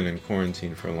mean, they've been in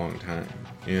quarantine for a long time,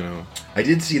 you know. I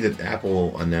did see that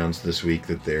Apple announced this week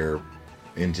that they're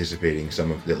anticipating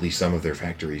at least some of their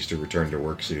factories to return to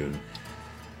work soon.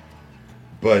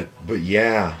 But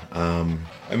yeah,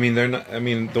 I mean, they're not. I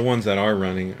mean, the ones that are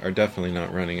running are definitely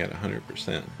not running at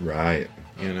 100%. Right.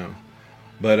 You know,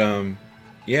 but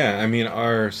yeah. I mean,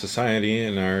 our society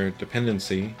and our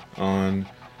dependency on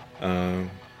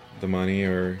the money,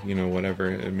 or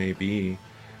whatever it may be,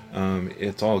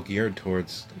 it's all geared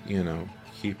towards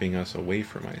keeping us away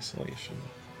from isolation.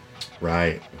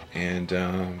 Right. And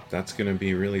that's going to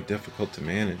be really difficult to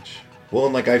manage. Well,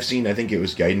 and like I've seen, I think it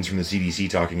was guidance from the CDC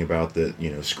talking about that,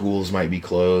 schools might be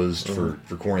closed for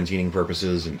quarantining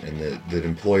purposes, and that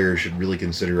employers should really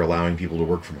consider allowing people to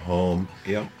work from home.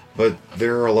 Yep. But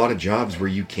there are a lot of jobs where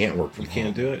you can't work from home. You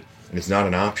can't do it. And it's not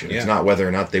an option. Yeah. It's not whether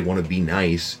or not they want to be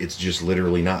nice. It's just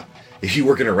literally not. If you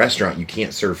work in a restaurant, you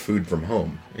can't serve food from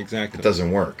home. Exactly. It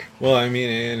doesn't work. Well, I mean,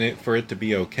 and for it to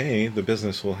be okay, the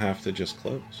business will have to just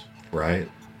close. Right.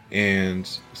 And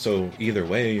so either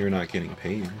way, you're not getting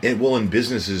paid. And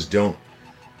businesses don't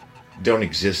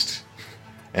exist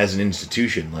as an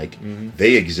institution. Like,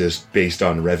 they exist based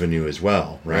on revenue as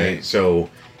well, right? So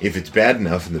if it's bad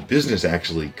enough and the business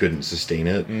actually couldn't sustain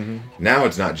it, now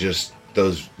it's not just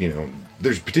those,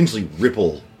 there's potentially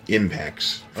ripple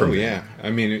impacts from that.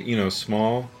 I mean,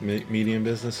 small, medium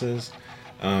businesses,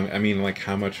 I mean, like,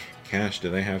 how much cash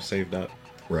do they have saved up?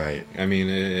 Right. I mean,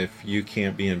 if you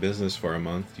can't be in business for a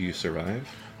month, do you survive?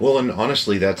 Well, and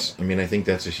honestly, I think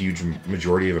that's a huge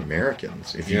majority of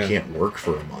Americans. If you can't work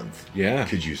for a month,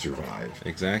 could you survive?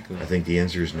 Exactly. I think the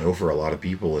answer is no for a lot of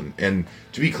people. And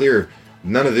to be clear,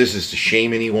 none of this is to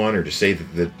shame anyone or to say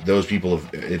that those people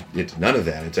it's none of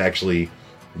that. It's actually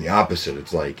the opposite.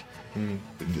 It's like,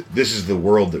 this is the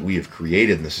world that we have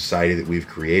created and the society that we've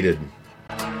created.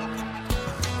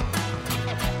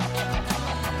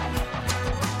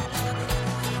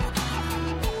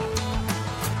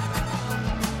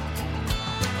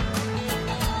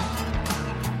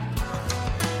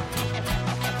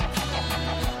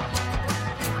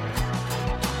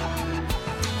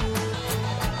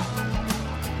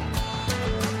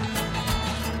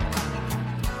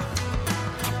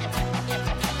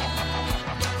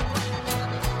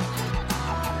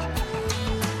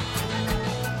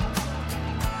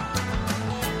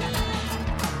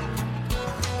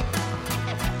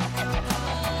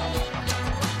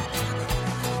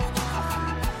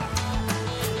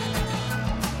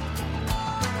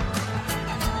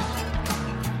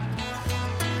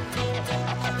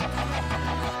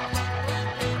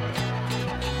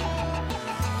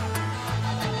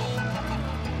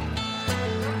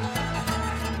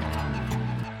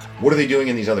 What are they doing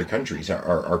in these other countries?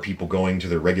 Are people going to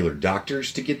their regular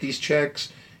doctors to get these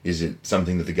checks? Is it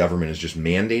something that the government is just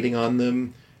mandating on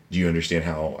them? Do you understand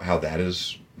how that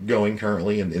is going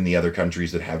currently in the other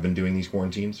countries that have been doing these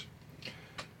quarantines?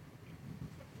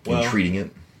 And treating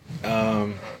it?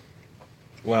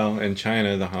 Well, in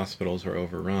China, the hospitals are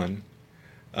overrun,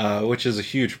 which is a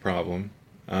huge problem,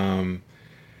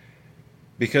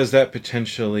 because that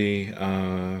potentially,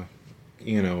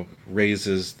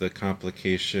 raises the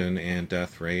complication and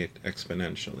death rate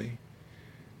exponentially.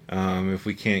 If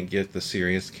we can't get the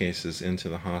serious cases into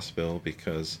the hospital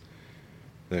because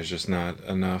there's just not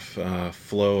enough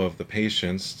flow of the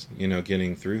patients,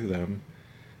 getting through them,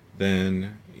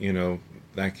 then,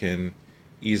 that can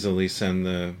easily send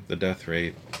the death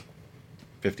rate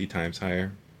 50 times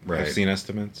higher. Right. I've seen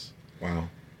estimates. Wow.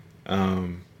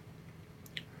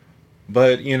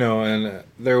 But, and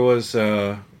there was,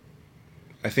 I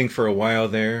think for a while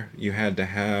there, you had to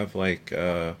have like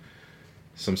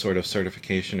some sort of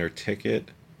certification or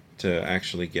ticket to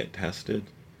actually get tested.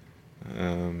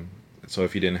 So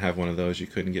if you didn't have one of those, you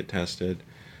couldn't get tested.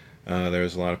 There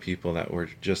was a lot of people that were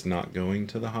just not going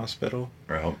to the hospital.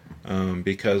 Right.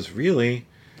 Because really,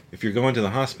 if you're going to the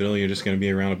hospital, you're just going to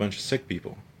be around a bunch of sick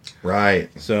people. Right.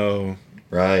 So,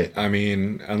 right. I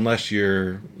mean, unless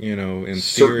you're, in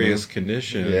serious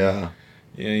condition, yeah,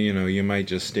 you might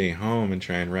just stay home and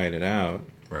try and ride it out.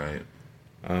 Right.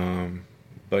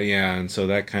 But yeah, and so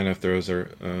that kind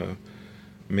of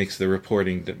makes the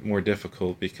reporting more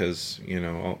difficult because,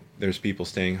 there's people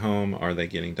staying home. Are they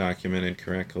getting documented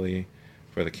correctly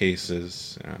for the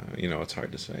cases? It's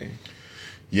hard to say.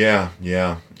 Yeah,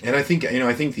 yeah. And I think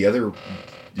the other,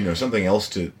 something else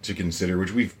to consider,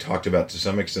 which we've talked about to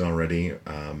some extent already,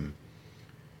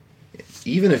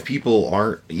 even if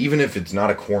it's not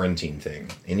a quarantine thing,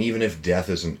 and even if death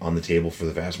isn't on the table for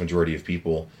the vast majority of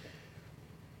people,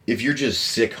 if you're just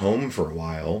sick home for a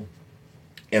while,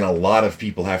 and a lot of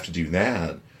people have to do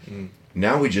that,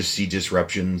 now we just see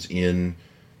disruptions in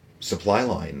supply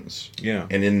lines. Yeah.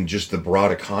 And in just the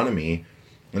broad economy.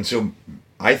 And so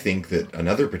I think that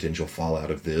another potential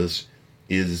fallout of this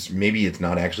is maybe it's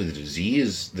not actually the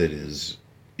disease that is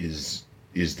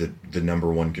the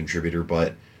number one contributor,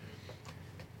 but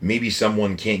maybe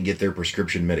someone can't get their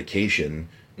prescription medication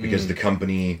because the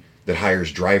company that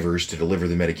hires drivers to deliver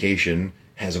the medication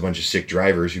has a bunch of sick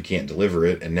drivers who can't deliver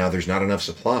it, and now there's not enough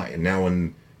supply. And now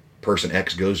when person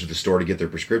X goes to the store to get their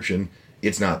prescription,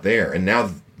 it's not there. And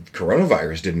now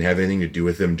coronavirus didn't have anything to do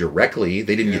with them directly.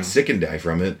 They didn't get sick and die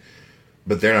from it,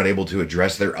 but they're not able to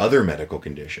address their other medical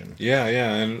condition. Yeah,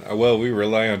 yeah. And, we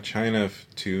rely on China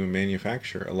to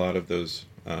manufacture a lot of those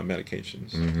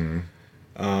medications.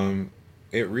 Mm-hmm.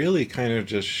 It really kind of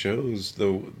just shows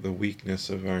the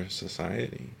weakness of our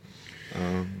society.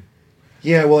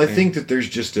 Yeah, well, I think that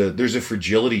there's a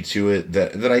fragility to it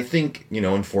that I think,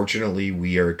 unfortunately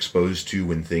we are exposed to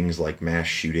when things like mass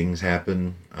shootings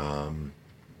happen, and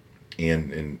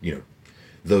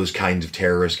those kinds of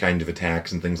terrorist kind of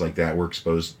attacks and things like that. We're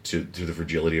exposed to the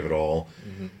fragility of it all.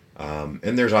 Mm-hmm.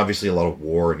 And there's obviously a lot of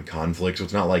war and conflict, so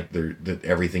it's not like that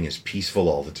everything is peaceful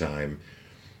all the time.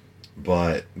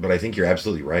 But I think you're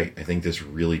absolutely right. I think this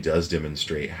really does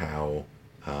demonstrate how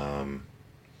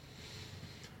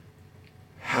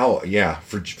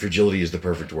fragility is the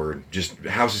perfect word. Just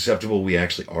how susceptible we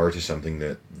actually are to something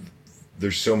that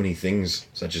there's so many things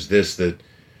such as this that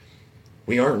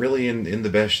we aren't really in the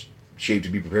best shape to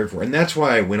be prepared for. And that's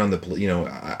why I went on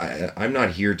I'm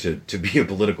not here to be a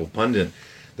political pundit.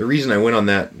 The reason I went on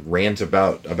that rant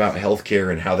about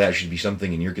healthcare and how that should be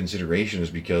something in your consideration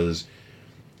is because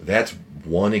that's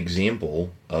one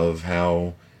example of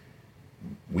how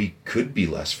we could be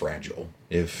less fragile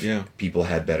if people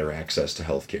had better access to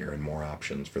healthcare and more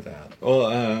options for that.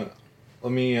 Well,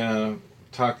 let me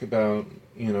talk about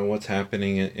what's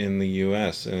happening in the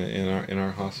U.S. in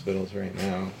our hospitals right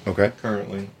now. Okay.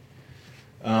 Currently,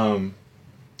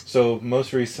 so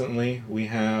most recently we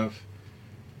have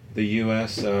the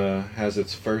U.S. Has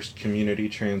its first community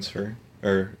transmission.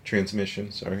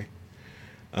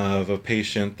 Of a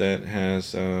patient that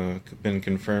has been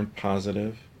confirmed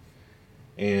positive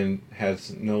and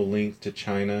has no link to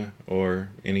China or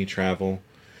any travel.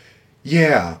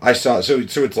 Yeah, I saw. So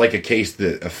it's like a case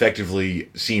that effectively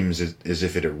seems as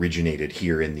if it originated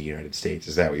here in the United States.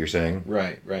 Is that what you're saying?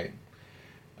 Right.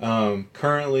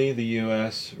 Currently, the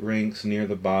U.S. ranks near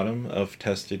the bottom of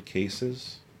tested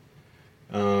cases.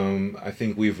 I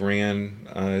think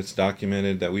it's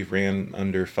documented that we've ran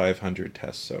under 500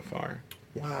 tests so far.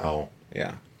 Wow.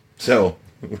 Yeah. So.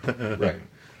 Right.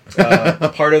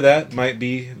 Part of that might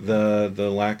be the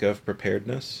lack of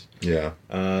preparedness. Yeah.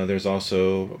 There's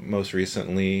also, most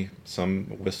recently, some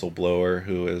whistleblower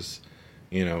who is,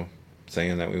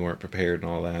 saying that we weren't prepared and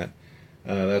all that.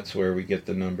 That's where we get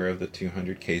the number of the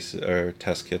 200 cases or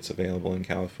test kits available in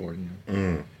California.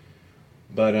 Mm.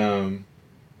 But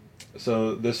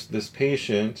so this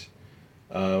patient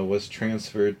was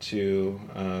transferred to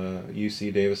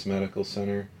UC Davis Medical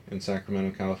Center in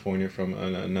Sacramento, California, from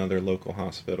another local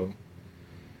hospital.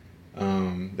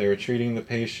 They were treating the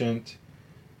patient,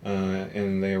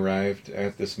 and they arrived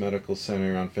at this medical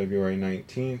center on February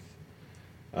 19th.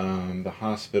 The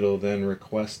hospital then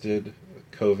requested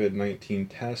COVID-19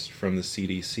 test from the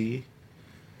CDC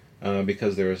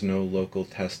because there was no local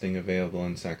testing available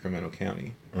in Sacramento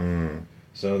County. Mm.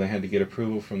 So they had to get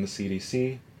approval from the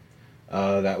CDC.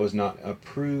 That was not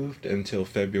approved until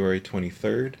February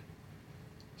 23rd,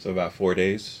 so about 4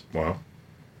 days. Wow.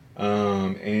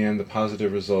 And the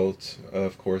positive results,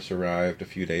 of course, arrived a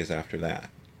few days after that.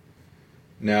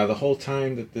 Now, the whole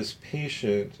time that this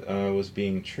patient was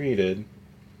being treated,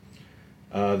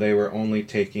 they were only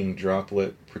taking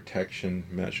droplet protection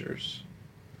measures.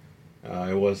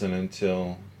 It wasn't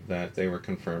until that they were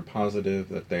confirmed positive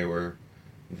that they were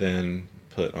then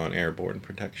put on airborne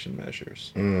protection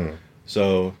measures. Mm.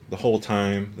 So the whole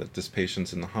time that this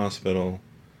patient's in the hospital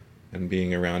and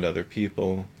being around other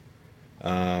people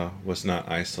was not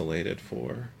isolated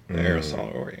for the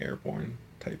aerosol or airborne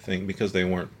type thing because they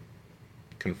weren't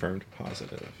confirmed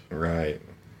positive. Right.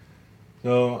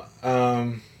 So,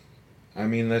 I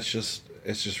mean, it's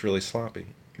just really sloppy.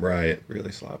 Right.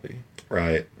 Really sloppy.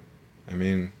 Right. I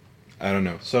mean, I don't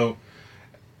know. So,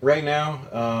 right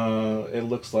now, it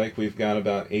looks like we've got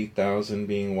about 8,000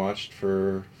 being watched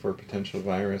for potential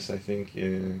virus, I think,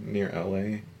 near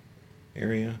LA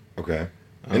area. Okay.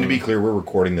 And to be clear, we're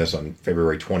recording this on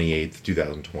February 28th,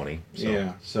 2020. So.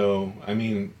 Yeah, so, I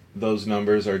mean, those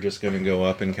numbers are just going to go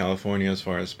up in California as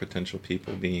far as potential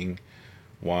people being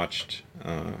watched,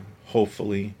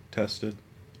 hopefully tested,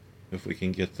 if we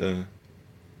can get the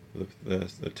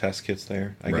test kits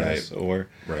there, I guess, or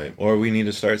we need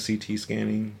to start CT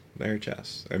scanning their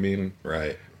chests. I mean,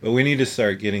 but we need to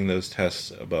start getting those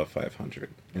tests above 500.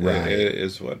 Right,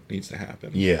 is what needs to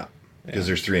happen. Yeah, because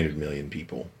there's 300 million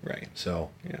people. Right.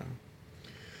 So yeah.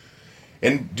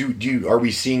 And are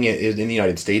we seeing it in the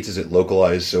United States? Is it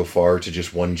localized so far to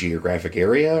just one geographic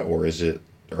area, or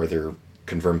are there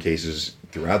confirmed cases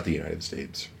throughout the United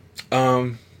States?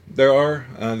 There are.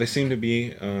 They seem to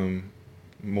be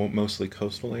mostly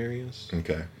coastal areas.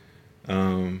 Okay.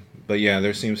 But yeah,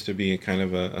 there seems to be kind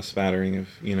of a spattering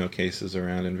of cases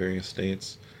around in various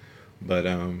states. But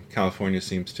California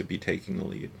seems to be taking the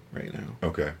lead right now.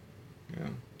 Okay. Yeah.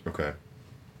 Okay.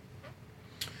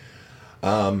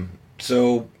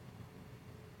 So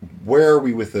where are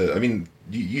we with I mean,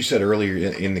 you said earlier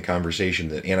in the conversation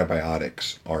that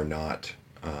antibiotics are not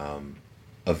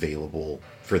available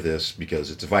for this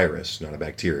because it's a virus, not a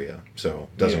bacteria. So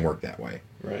it doesn't work that way.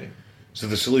 Right. So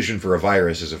the solution for a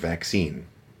virus is a vaccine.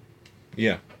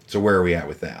 Yeah. So where are we at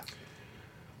with that?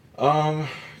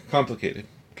 Complicated.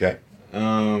 Okay.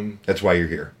 That's why you're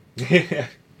here.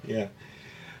 Yeah.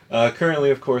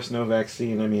 Currently, of course, no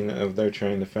vaccine. I mean, they're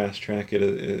trying to fast track it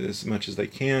as much as they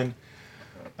can.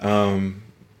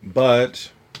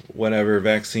 But whatever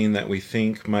vaccine that we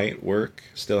think might work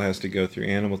still has to go through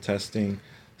animal testing,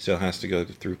 still has to go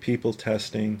through people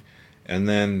testing, and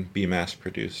then be mass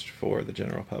produced for the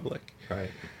general public. Right.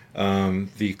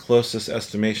 The closest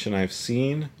estimation I've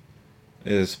seen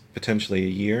is potentially a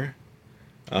year.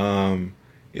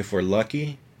 If we're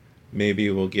lucky, maybe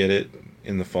we'll get it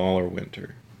in the fall or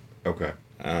winter. Okay.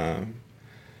 I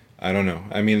don't know.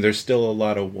 I mean, there's still a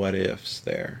lot of what ifs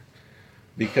there.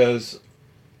 Because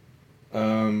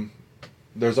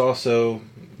there's also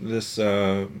this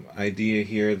idea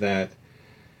here that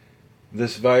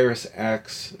this virus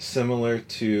acts similar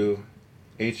to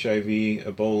HIV,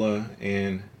 Ebola,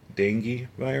 and dengue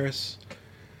virus.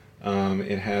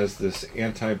 It has this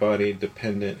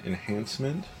antibody-dependent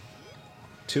enhancement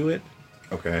to it.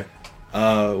 Okay.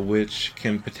 Which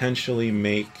can potentially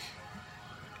make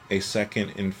a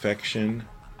second infection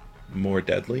more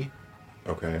deadly.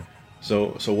 Okay.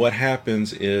 So what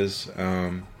happens is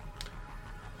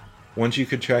once you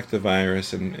contract the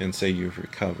virus and say you've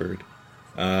recovered,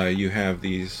 you have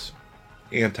these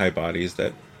antibodies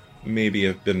that maybe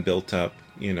have been built up,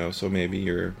 so maybe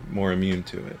you're more immune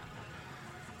to it.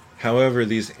 However,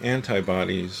 these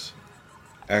antibodies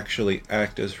actually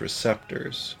act as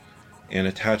receptors and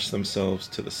attach themselves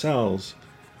to the cells,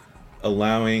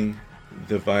 allowing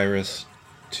the virus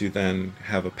to then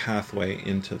have a pathway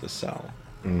into the cell.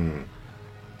 Mm.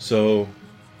 So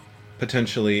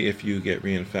potentially, if you get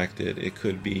reinfected, it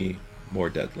could be more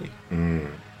deadly.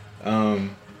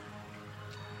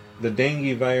 The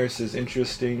dengue virus is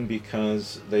interesting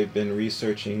because they've been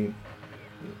researching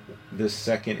this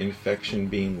second infection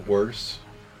being worse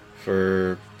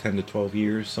for 10 to 12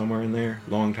 years, somewhere in there,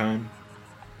 long time.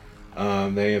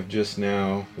 They have just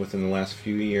now, within the last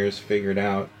few years, figured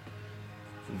out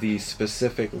the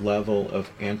specific level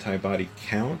of antibody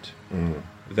count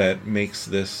that makes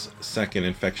this second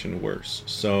infection worse.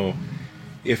 So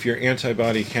if your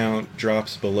antibody count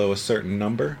drops below a certain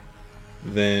number,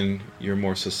 then you're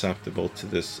more susceptible to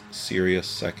this serious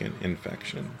second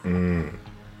infection.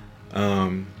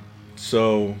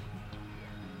 So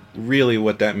really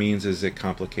what that means is it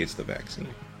complicates the vaccine.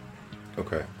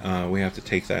 Okay. We have to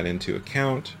take that into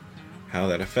account, how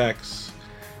that affects,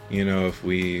 if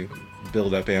we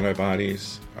build up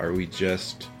antibodies, are we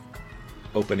just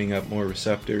opening up more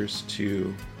receptors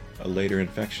to a later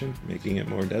infection, making it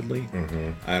more deadly?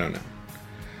 I don't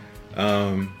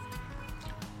know.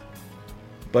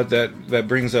 But that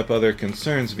brings up other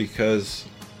concerns because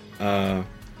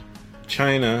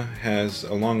China has,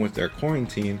 along with their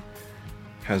quarantine,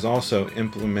 has also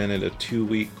implemented a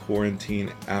 2-week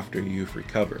quarantine after you've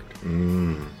recovered.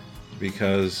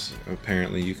 Because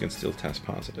apparently you can still test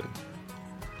positive.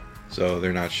 So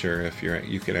they're not sure if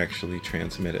you can actually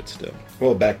transmit it still.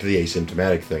 Well, back to the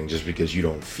asymptomatic thing, just because you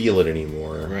don't feel it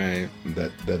anymore. Right.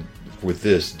 That with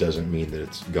this doesn't mean that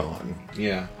it's gone.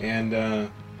 Yeah, and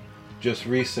just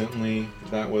recently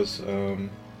that was,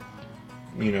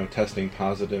 testing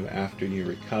positive after you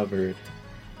recovered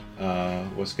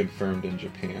was confirmed in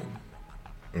Japan.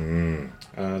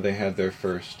 They had their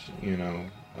first,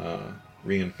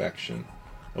 reinfection.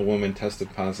 A woman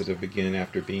tested positive again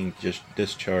after being just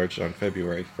discharged on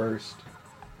February 1st.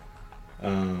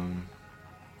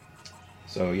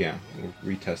 So yeah,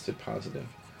 retested positive.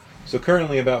 So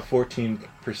currently about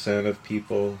 14% of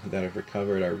people that have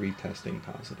recovered are retesting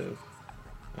positive.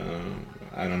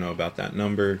 I don't know about that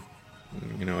number.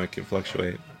 It can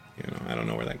fluctuate. I don't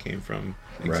know where that came from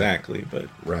exactly, but...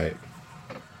 Right.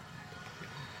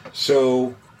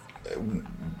 So,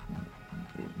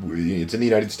 it's in the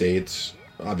United States.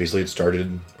 Obviously, it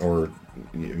started, or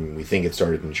we think it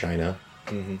started in China.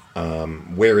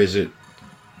 Where is it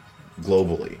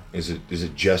globally? Is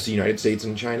it just the United States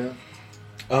and China?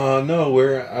 No,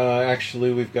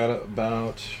 we've got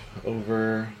about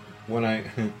over... When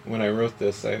I wrote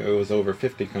this, it was over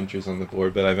 50 countries on the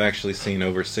board, but I've actually seen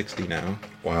over 60 now.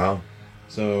 Wow.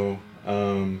 So,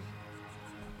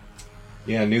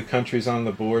 new countries on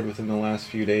the board within the last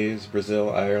few days: Brazil,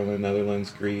 Ireland,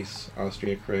 Netherlands, Greece,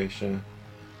 Austria, Croatia.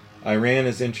 Iran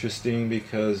is interesting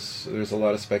because there's a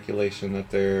lot of speculation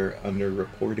that they're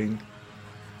underreporting.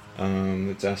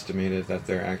 It's estimated that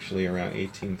they're actually around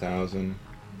 18,000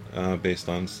 based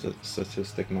on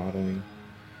statistic modeling.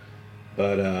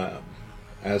 But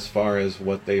as far as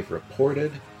what they've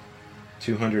reported,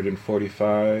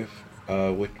 245,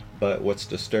 but what's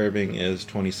disturbing is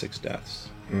 26 deaths,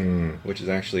 which is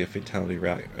actually a fatality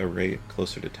rate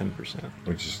closer to 10%.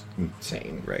 Which is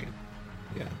insane. Right,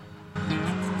 yeah.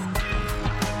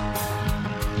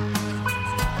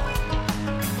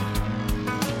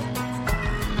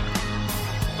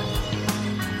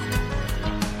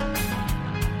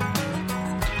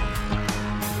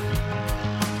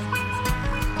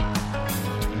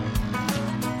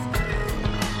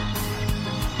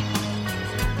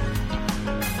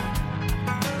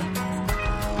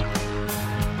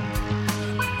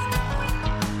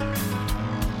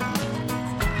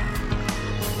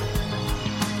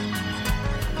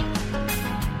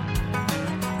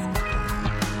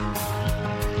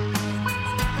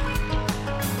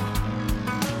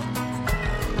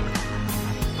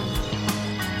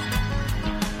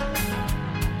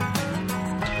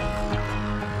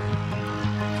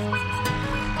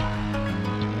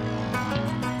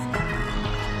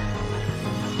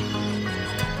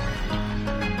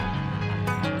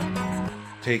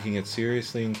 Taking it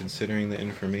seriously and considering the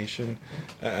information.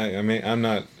 I mean, I'm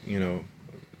not,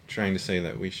 trying to say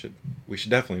that we should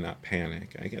definitely not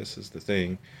panic, I guess is the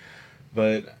thing.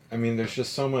 But I mean, there's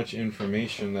just so much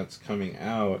information that's coming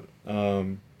out,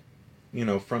 from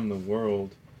the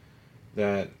world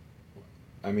that,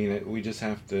 I mean, we just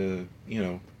have to,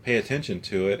 pay attention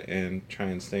to it and try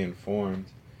and stay informed.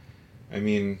 I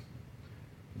mean,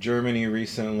 Germany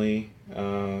recently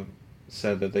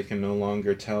said that they can no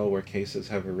longer tell where cases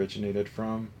have originated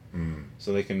from,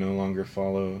 so they can no longer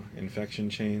follow infection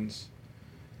chains.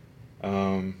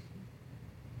 Now,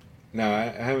 I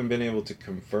haven't been able to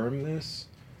confirm this,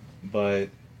 but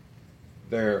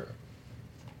there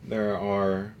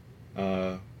are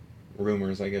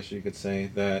rumors, I guess you could say,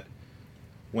 that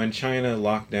when China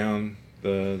locked down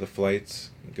the flights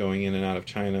going in and out of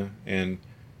China, and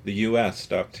the U.S.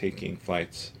 stopped taking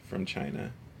flights from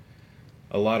China,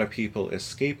 a lot of people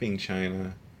escaping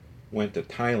China went to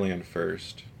Thailand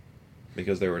first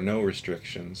because there were no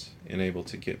restrictions and able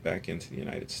to get back into the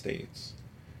United States.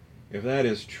 If that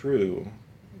is true,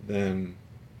 then,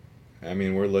 I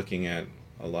mean, we're looking at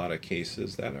a lot of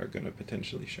cases that are going to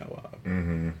potentially show up,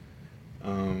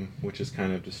 which is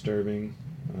kind of disturbing.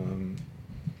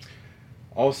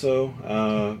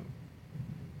 Also,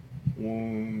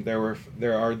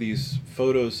 there are these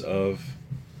photos of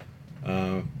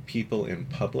people in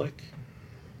public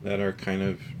that are kind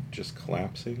of just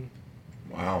collapsing.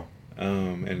 Wow.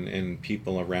 And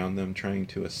people around them trying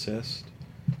to assist.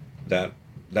 That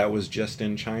was just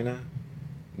in China.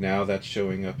 Now that's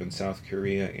showing up in South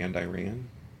Korea and Iran.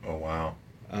 Oh, wow.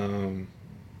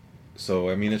 So,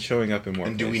 I mean, it's showing up in more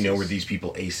And places. do we know, were these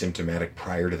people asymptomatic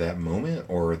prior to that moment,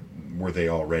 or were they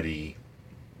already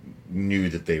knew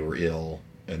that they were ill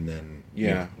and then...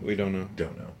 Yeah, we don't know.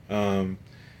 Don't know.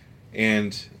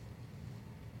 And,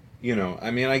 you know,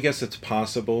 I mean, I guess it's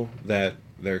possible that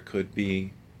there could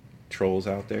be trolls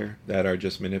out there that are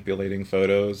just manipulating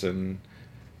photos and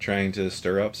trying to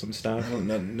stir up some stuff.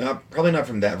 Well, probably not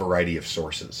from that variety of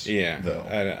sources. Yeah, though.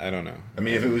 I don't know. I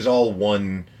mean, if it was all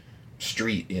one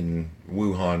street in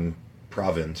Wuhan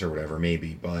province or whatever,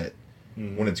 maybe, but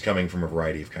when it's coming from a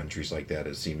variety of countries like that,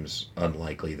 it seems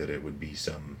unlikely that it would be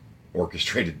some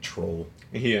orchestrated troll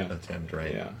attempt,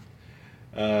 right?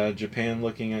 Yeah. Japan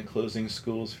looking at closing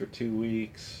schools for 2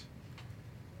 weeks.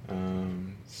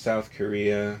 South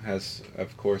Korea has,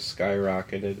 of course,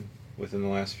 skyrocketed within the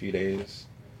last few days.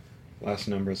 Last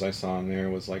numbers I saw in there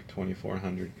was like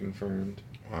 2,400 confirmed.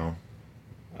 Wow.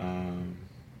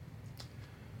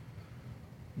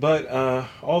 But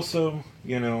also,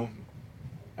 you know,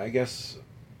 I guess,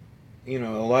 you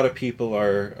know, a lot of people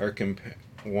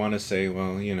want to say,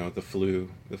 well, you know, the flu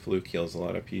kills a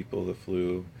lot of people. The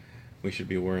flu, we should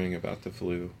be worrying about the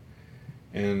flu.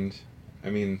 And,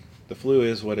 I mean, the flu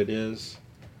is what it is,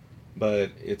 but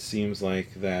it seems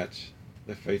like that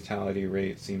the fatality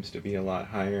rate seems to be a lot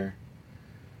higher.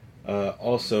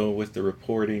 Also, with the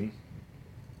reporting,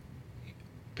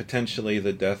 potentially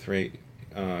the death rate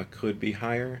could be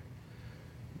higher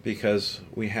because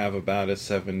we have about a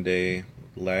 7-day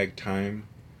lag time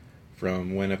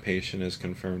from when a patient is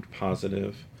confirmed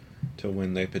positive to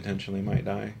when they potentially might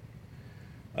die.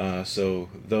 So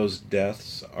those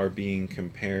deaths are being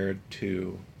compared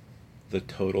to the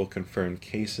total confirmed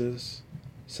cases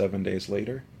 7 days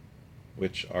later,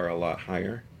 which are a lot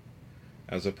higher,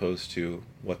 as opposed to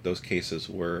what those cases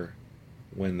were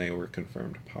when they were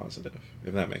confirmed positive,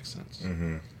 if that makes sense.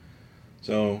 Mm-hmm.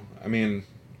 So, I mean,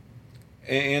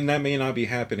 and that may not be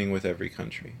happening with every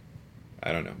country.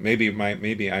 I don't know. Maybe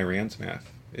Iran's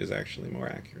math is actually more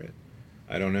accurate.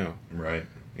 I don't know. Right.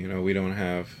 You know, we don't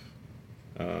have,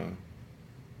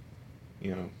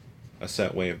 you know, a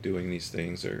set way of doing these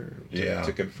things or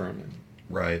to confirm it.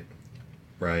 Right.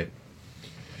 Right.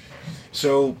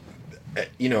 So,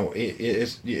 you know,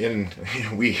 it's, and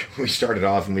we started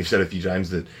off and we've said a few times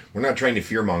that we're not trying to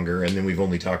fearmonger, and then we've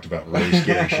only talked about really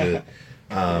scary shit.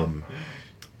 And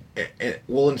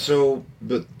so,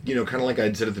 but, you know, kind of like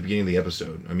I'd said at the beginning of the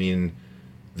episode, I mean,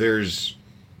 there's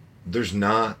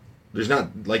not,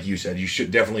 like you said,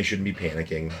 definitely shouldn't be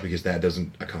panicking because that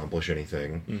doesn't accomplish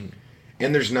anything. Mm-hmm.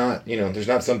 And there's not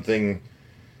something,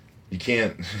 you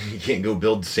can't go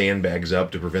build sandbags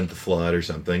up to prevent the flood or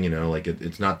something, you know, like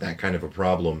it's not that kind of a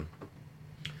problem.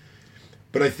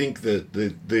 But I think that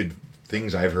the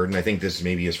things I've heard, and I think this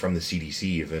maybe is from the CDC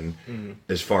even,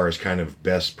 as far as kind of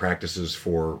best practices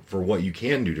for what you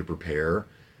can do to prepare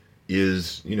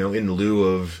is, you know, in lieu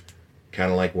of kind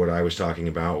of like what I was talking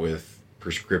about with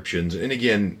prescriptions. And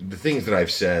again, the things that I've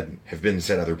said have been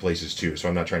said other places too, so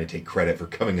I'm not trying to take credit for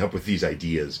coming up with these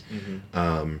ideas.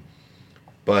 Mm-hmm.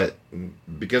 But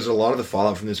because a lot of the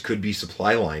fallout from this could be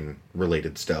supply line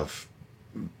related stuff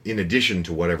in addition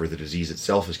to whatever the disease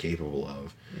itself is capable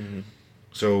of. Mm-hmm.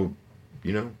 So,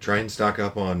 you know, try and stock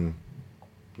up on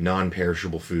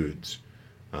non-perishable foods.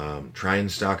 Try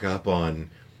and stock up on,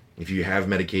 if you have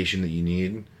medication that you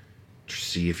need,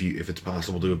 see if it's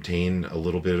possible to obtain a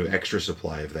little bit of extra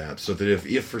supply of that, so that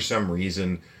if for some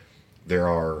reason there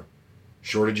are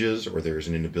shortages or there's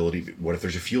an inability, what if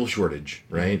there's a fuel shortage,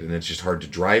 right? Mm-hmm. And it's just hard to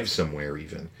drive somewhere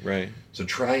even. Right. So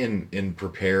try and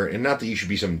prepare, and not that you should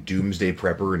be some doomsday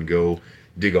prepper and go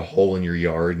dig a hole in your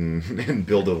yard and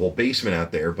build a whole basement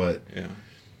out there, but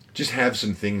just have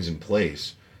some things in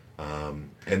place.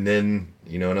 And then,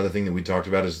 another thing that we talked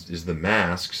about is the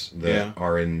masks that Yeah.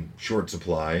 are in short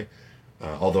supply.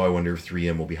 Although I wonder if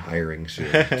 3M will be hiring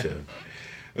soon to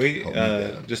We help meet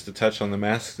that. just to touch on the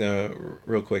masks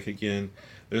real quick again.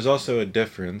 There's also a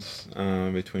difference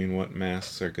between what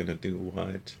masks are going to do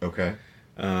what. Okay.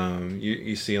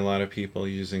 You see a lot of people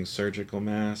using surgical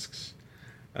masks.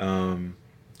 Um,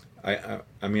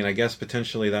 I mean, I guess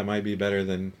potentially that might be better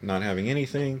than not having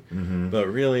anything, Mm-hmm. but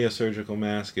really a surgical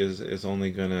mask is only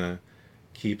going to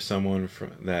keep someone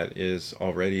that is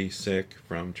already sick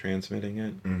from transmitting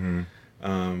it,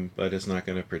 Mm-hmm. but it's not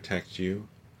going to protect you.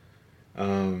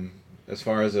 As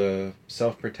far as a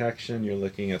self-protection, you're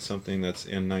looking at something that's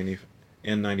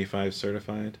N95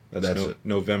 certified. That's it.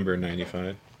 November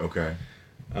 95. Okay.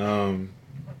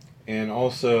 And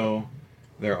also,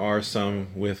 there are some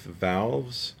with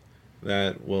valves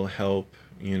that will help,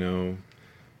 you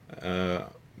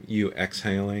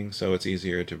exhaling, so it's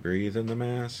easier to breathe in the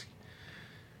mask.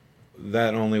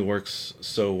 That only works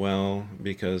so well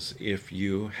because if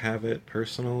you have it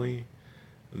personally,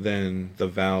 then the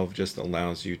valve just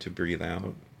allows you to breathe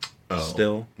out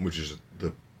still. Which is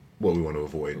what we want to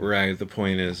avoid. Right. The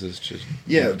point is just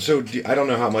Yeah. So I don't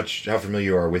know how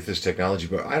familiar you are with this technology,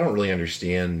 but I don't really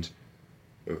understand.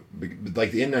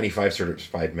 Like the N95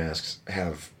 certified masks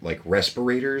have like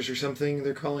respirators or something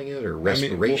they're calling it, or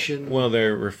respiration. Well,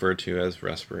 they're referred to as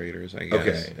respirators, I guess.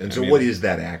 Okay. And so what is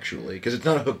that actually? Because it's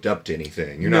not hooked up to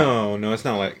anything. No, it's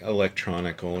not like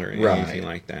electronical or anything Right.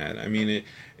 like that. I mean,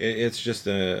 it's just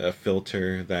a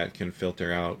filter that can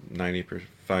filter out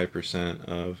 95%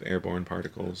 of airborne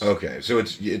particles. Okay, so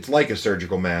it's like a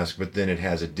surgical mask, but then it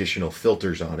has additional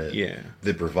filters on it Yeah.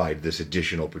 that provide this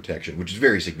additional protection, which is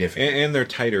very significant. And they're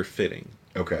tighter fitting,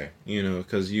 Okay.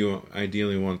 because you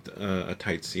ideally want a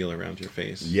tight seal around your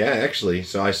face. Yeah, actually,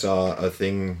 so I saw a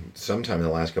thing sometime in the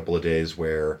last couple of days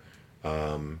where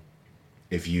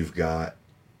if you've got,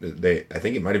 I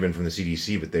think it might have been from the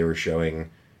CDC, but they were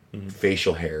showing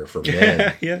facial hair for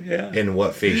men. Yeah. And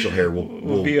what facial hair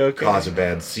will be okay. cause a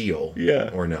bad seal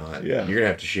or not. Yeah. You're going to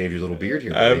have to shave your little beard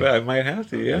here, buddy. I might have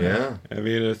to, yeah. Yeah. I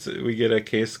mean, we get a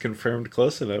case confirmed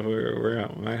close enough where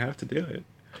I might have to do it.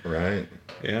 Right.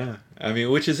 Yeah. I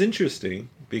mean, which is interesting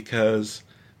because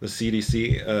the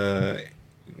CDC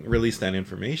released that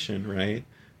information, right?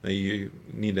 That you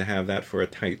need to have that for a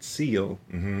tight seal.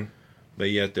 Mm-hmm. But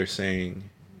yet they're saying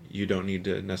you don't need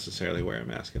to necessarily wear a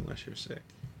mask unless you're sick.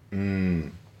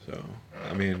 Mm. So,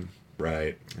 I mean,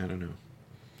 Right. I don't know.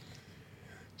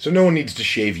 So no one needs to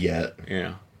shave yet,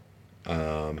 Yeah.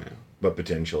 but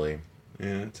potentially.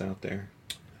 Yeah, it's out there.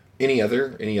 Any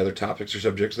other topics or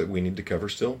subjects that we need to cover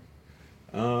still?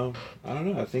 I don't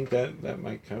know. I think that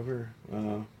might cover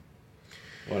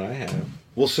what I have.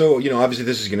 Well, so obviously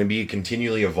this is going to be a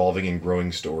continually evolving and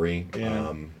growing story. Yeah.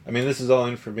 I mean, this is all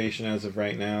information as of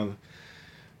right now.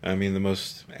 I mean, the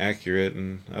most accurate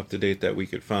and up to date that we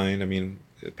could find. I mean,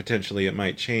 potentially it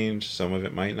might change. Some of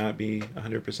it might not be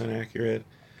 100% accurate.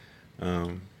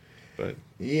 But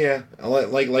Yeah,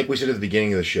 like we said at the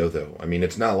beginning of the show, though. I mean,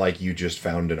 it's not like you just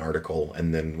found an article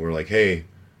and then we're like, hey,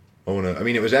 I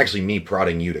mean, it was actually me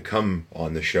prodding you to come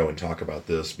on the show and talk about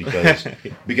this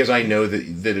because I know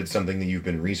that it's something that you've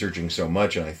been researching so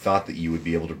much, and I thought that you would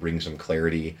be able to bring some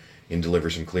clarity and deliver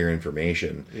some clear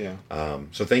information. Yeah.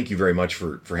 So thank you very much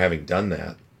for having done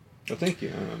that. Well, thank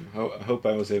you. I hope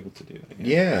I was able to do that.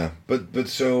 Yeah, but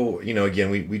so again,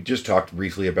 we just talked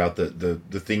briefly about the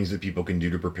things that people can do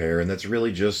to prepare, and that's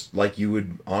really just like you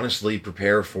would honestly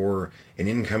prepare for an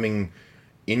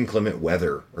inclement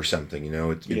weather or something.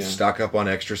 It's stock up on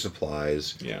extra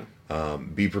supplies. Yeah.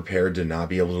 Be prepared to not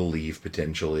be able to leave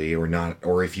potentially,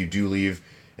 or if you do leave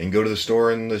and go to the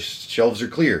store and the shelves are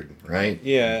cleared, right?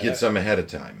 Yeah. Get some ahead of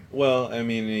time. Well, I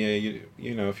mean,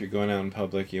 yeah, if you're going out in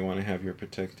public, you want to have your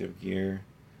protective gear,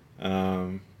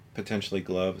 potentially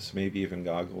gloves, maybe even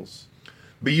goggles.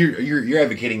 But you're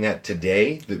advocating that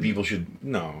today that people should.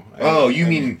 No. You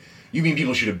mean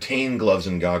people should obtain gloves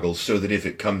and goggles so that if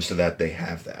it comes to that, they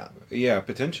have that. Yeah,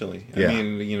 potentially. Yeah. I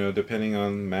mean, depending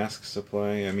on mask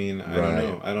supply, I mean, I don't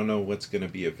know. I don't know what's going to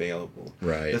be available.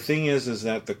 Right. The thing is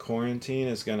that the quarantine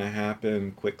is going to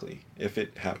happen quickly, if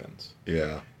it happens.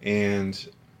 Yeah. And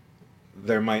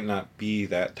there might not be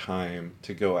that time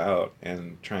to go out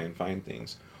and try and find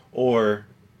things. Or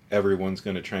everyone's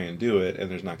going to try and do it,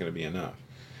 and there's not going to be enough.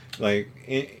 Like,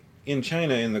 in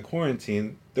China, in the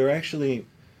quarantine, they're actually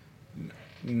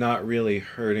not really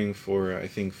hurting for, I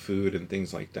think, food and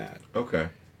things like that. Okay.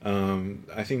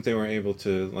 I think they were able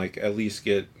to, like, at least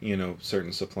get,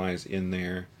 certain supplies in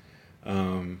there.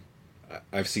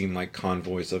 I've seen, like,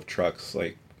 convoys of trucks,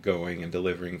 like, going and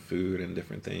delivering food and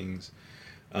different things.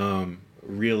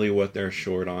 Really what they're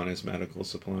short on is medical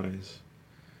supplies.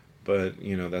 But,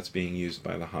 that's being used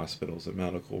by the hospitals and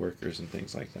medical workers and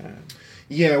things like that.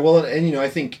 Yeah, well, and I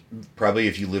think probably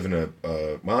if you live in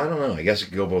well, I don't know, I guess it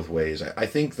could go both ways. I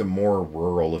think the more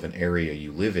rural of an area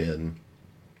you live in,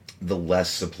 the less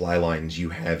supply lines you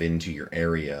have into your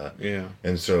area. Yeah.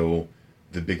 And so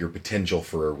the bigger potential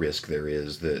for a risk there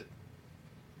is that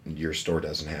your store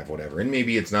doesn't have whatever. And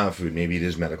maybe it's not food, maybe it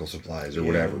is medical supplies or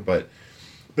whatever. But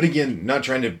again, not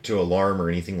trying to alarm or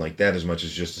anything like that as much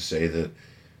as just to say that,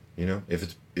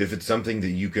 if it's something that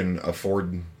you can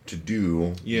afford to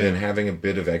do, then having a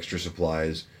bit of extra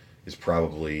supplies is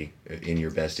probably in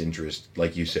your best interest,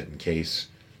 like you said, in case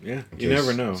you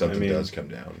never know. Something does come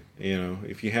down.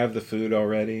 If you have the food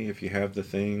already, if you have the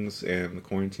things and the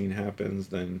quarantine happens,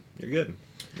 then you're good.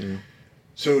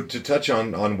 So to touch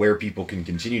on where people can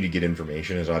continue to get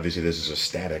information, as obviously this is a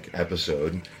static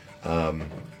episode, the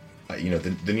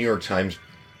New York Times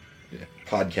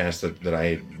podcast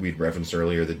that we'd referenced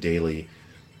earlier, the Daily,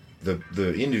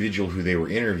 the individual who they were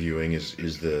interviewing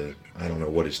is the, I don't know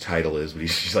what his title is, but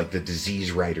he's like the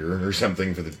disease writer or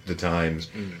something for the Times.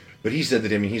 But he said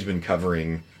that, he's been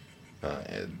covering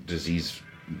disease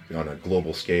on a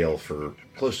global scale for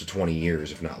close to 20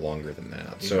 years, if not longer than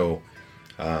that. So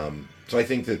I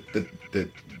think that the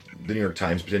New York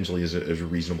Times potentially is a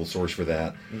reasonable source for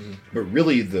that. But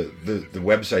really, the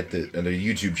website and the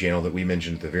YouTube channel that we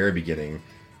mentioned at the very beginning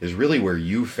is really where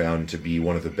you found to be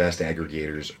one of the best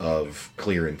aggregators of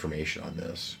clear information on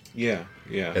this. Yeah.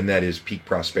 And that is Peak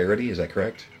Prosperity, is that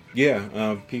correct?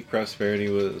 Yeah, Peak Prosperity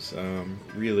was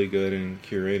really good in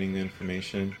curating the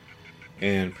information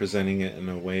and presenting it in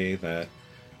a way that,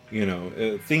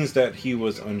 things that he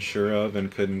was unsure of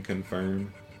and couldn't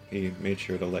confirm, he made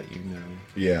sure to let you know.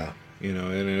 Yeah.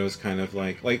 And it was kind of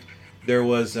like there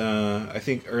was, I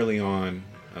think early on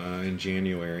in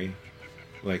January,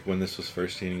 like when this was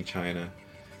first hitting China,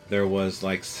 there was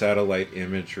like satellite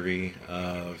imagery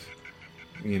of,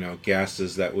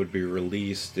 gases that would be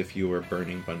released if you were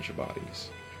burning a bunch of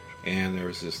bodies. And there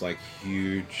was this like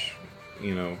huge,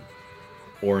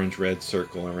 orange-red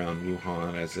circle around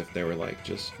Wuhan as if they were like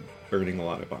just burning a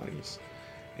lot of bodies.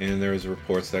 And there was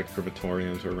reports that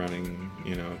crematoriums were running,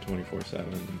 24/7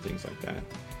 and things like that.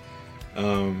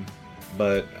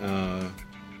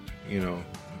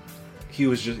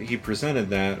 He presented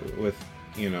that with,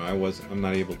 I'm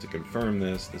not able to confirm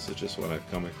this. This is just what I've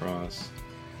come across.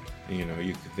 You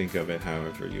could think of it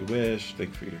however you wish.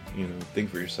 Think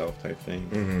for yourself type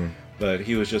thing. But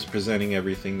he was just presenting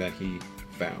everything that he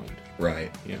found.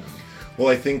 Right. Well,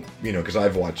 I think, because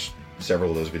I've watched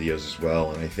several of those videos as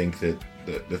well, and I think that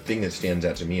the thing that stands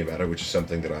out to me about it, which is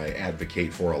something that I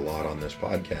advocate for a lot on this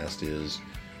podcast, is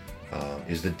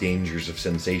the dangers of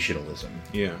sensationalism.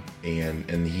 Yeah.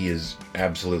 And he is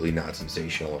absolutely not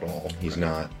sensational at all. He's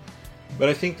not. But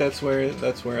I think that's where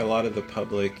a lot of the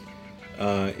public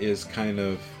is kind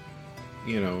of,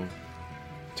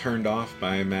 turned off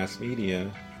by mass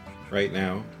media right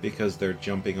now, because they're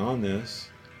jumping on this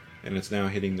and it's now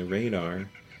hitting the radar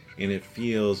and it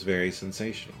feels very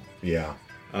sensational. Yeah.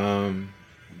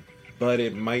 But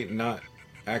it might not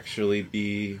actually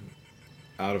be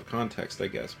out of context, I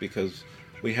guess, because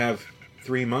we have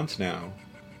 3 months now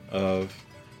of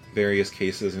various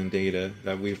cases and data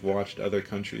that we've watched other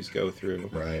countries go through.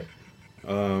 Right.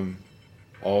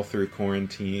 All through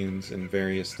quarantines and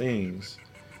various things,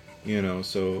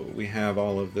 so we have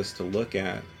all of this to look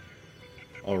at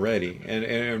already.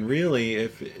 And really,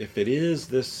 if it is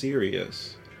this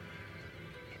serious,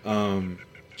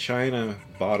 China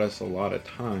bought us a lot of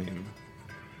time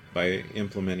by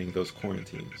implementing those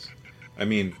quarantines. I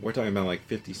mean, we're talking about like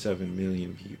 57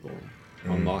 million people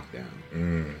on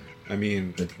lockdown. I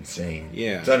mean, that's insane.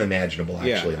 Yeah. It's unimaginable,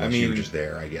 actually, unless you were mean, just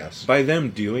there, I guess. By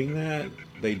them doing that,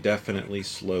 they definitely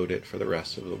slowed it for the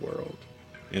rest of the world.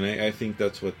 And I think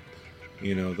that's what,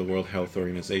 the World Health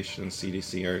Organization and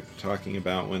CDC are talking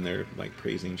about when they're like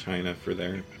praising China for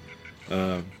their,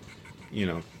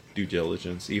 due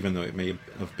diligence, even though it may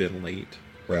have been late.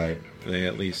 Right. They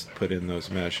at least put in those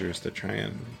measures to try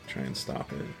and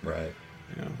stop it. Right.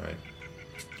 Yeah. Right.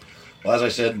 Well, as I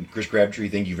said, Chris Crabtree,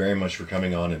 thank you very much for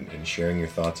coming on and sharing your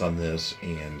thoughts on this.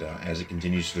 And as it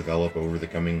continues to develop over the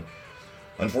coming,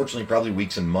 unfortunately, probably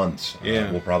weeks and months,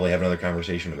 we'll probably have another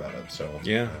conversation about it. So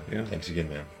thanks again,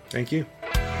 man. Thank you.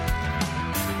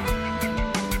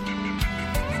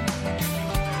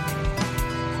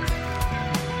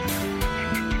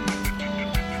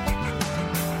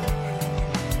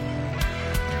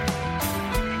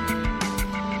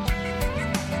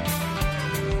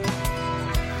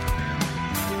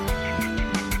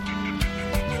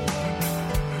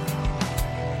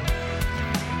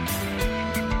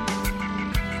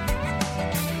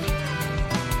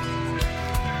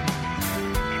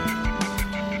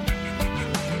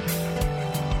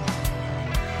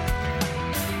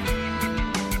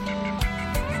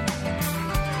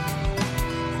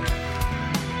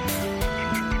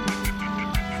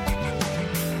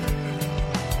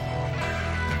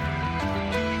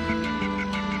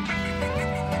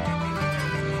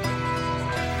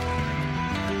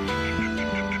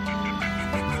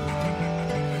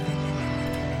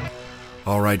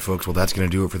 All right, folks. Well, that's going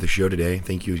to do it for the show today.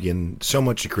 Thank you again so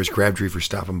much to Chris Crabtree for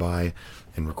stopping by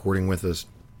and recording with us.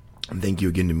 And thank you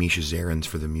again to Misha Zarins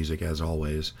for the music, as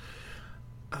always.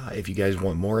 If you guys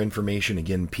want more information,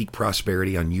 again, Peak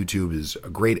Prosperity on YouTube is a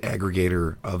great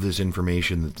aggregator of this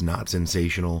information that's not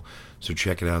sensational, so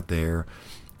check it out there.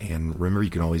 And remember, you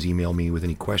can always email me with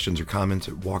any questions or comments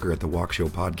at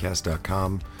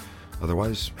walker@thewalkshowpodcast.com.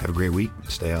 Otherwise, have a great week.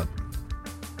 Stay out.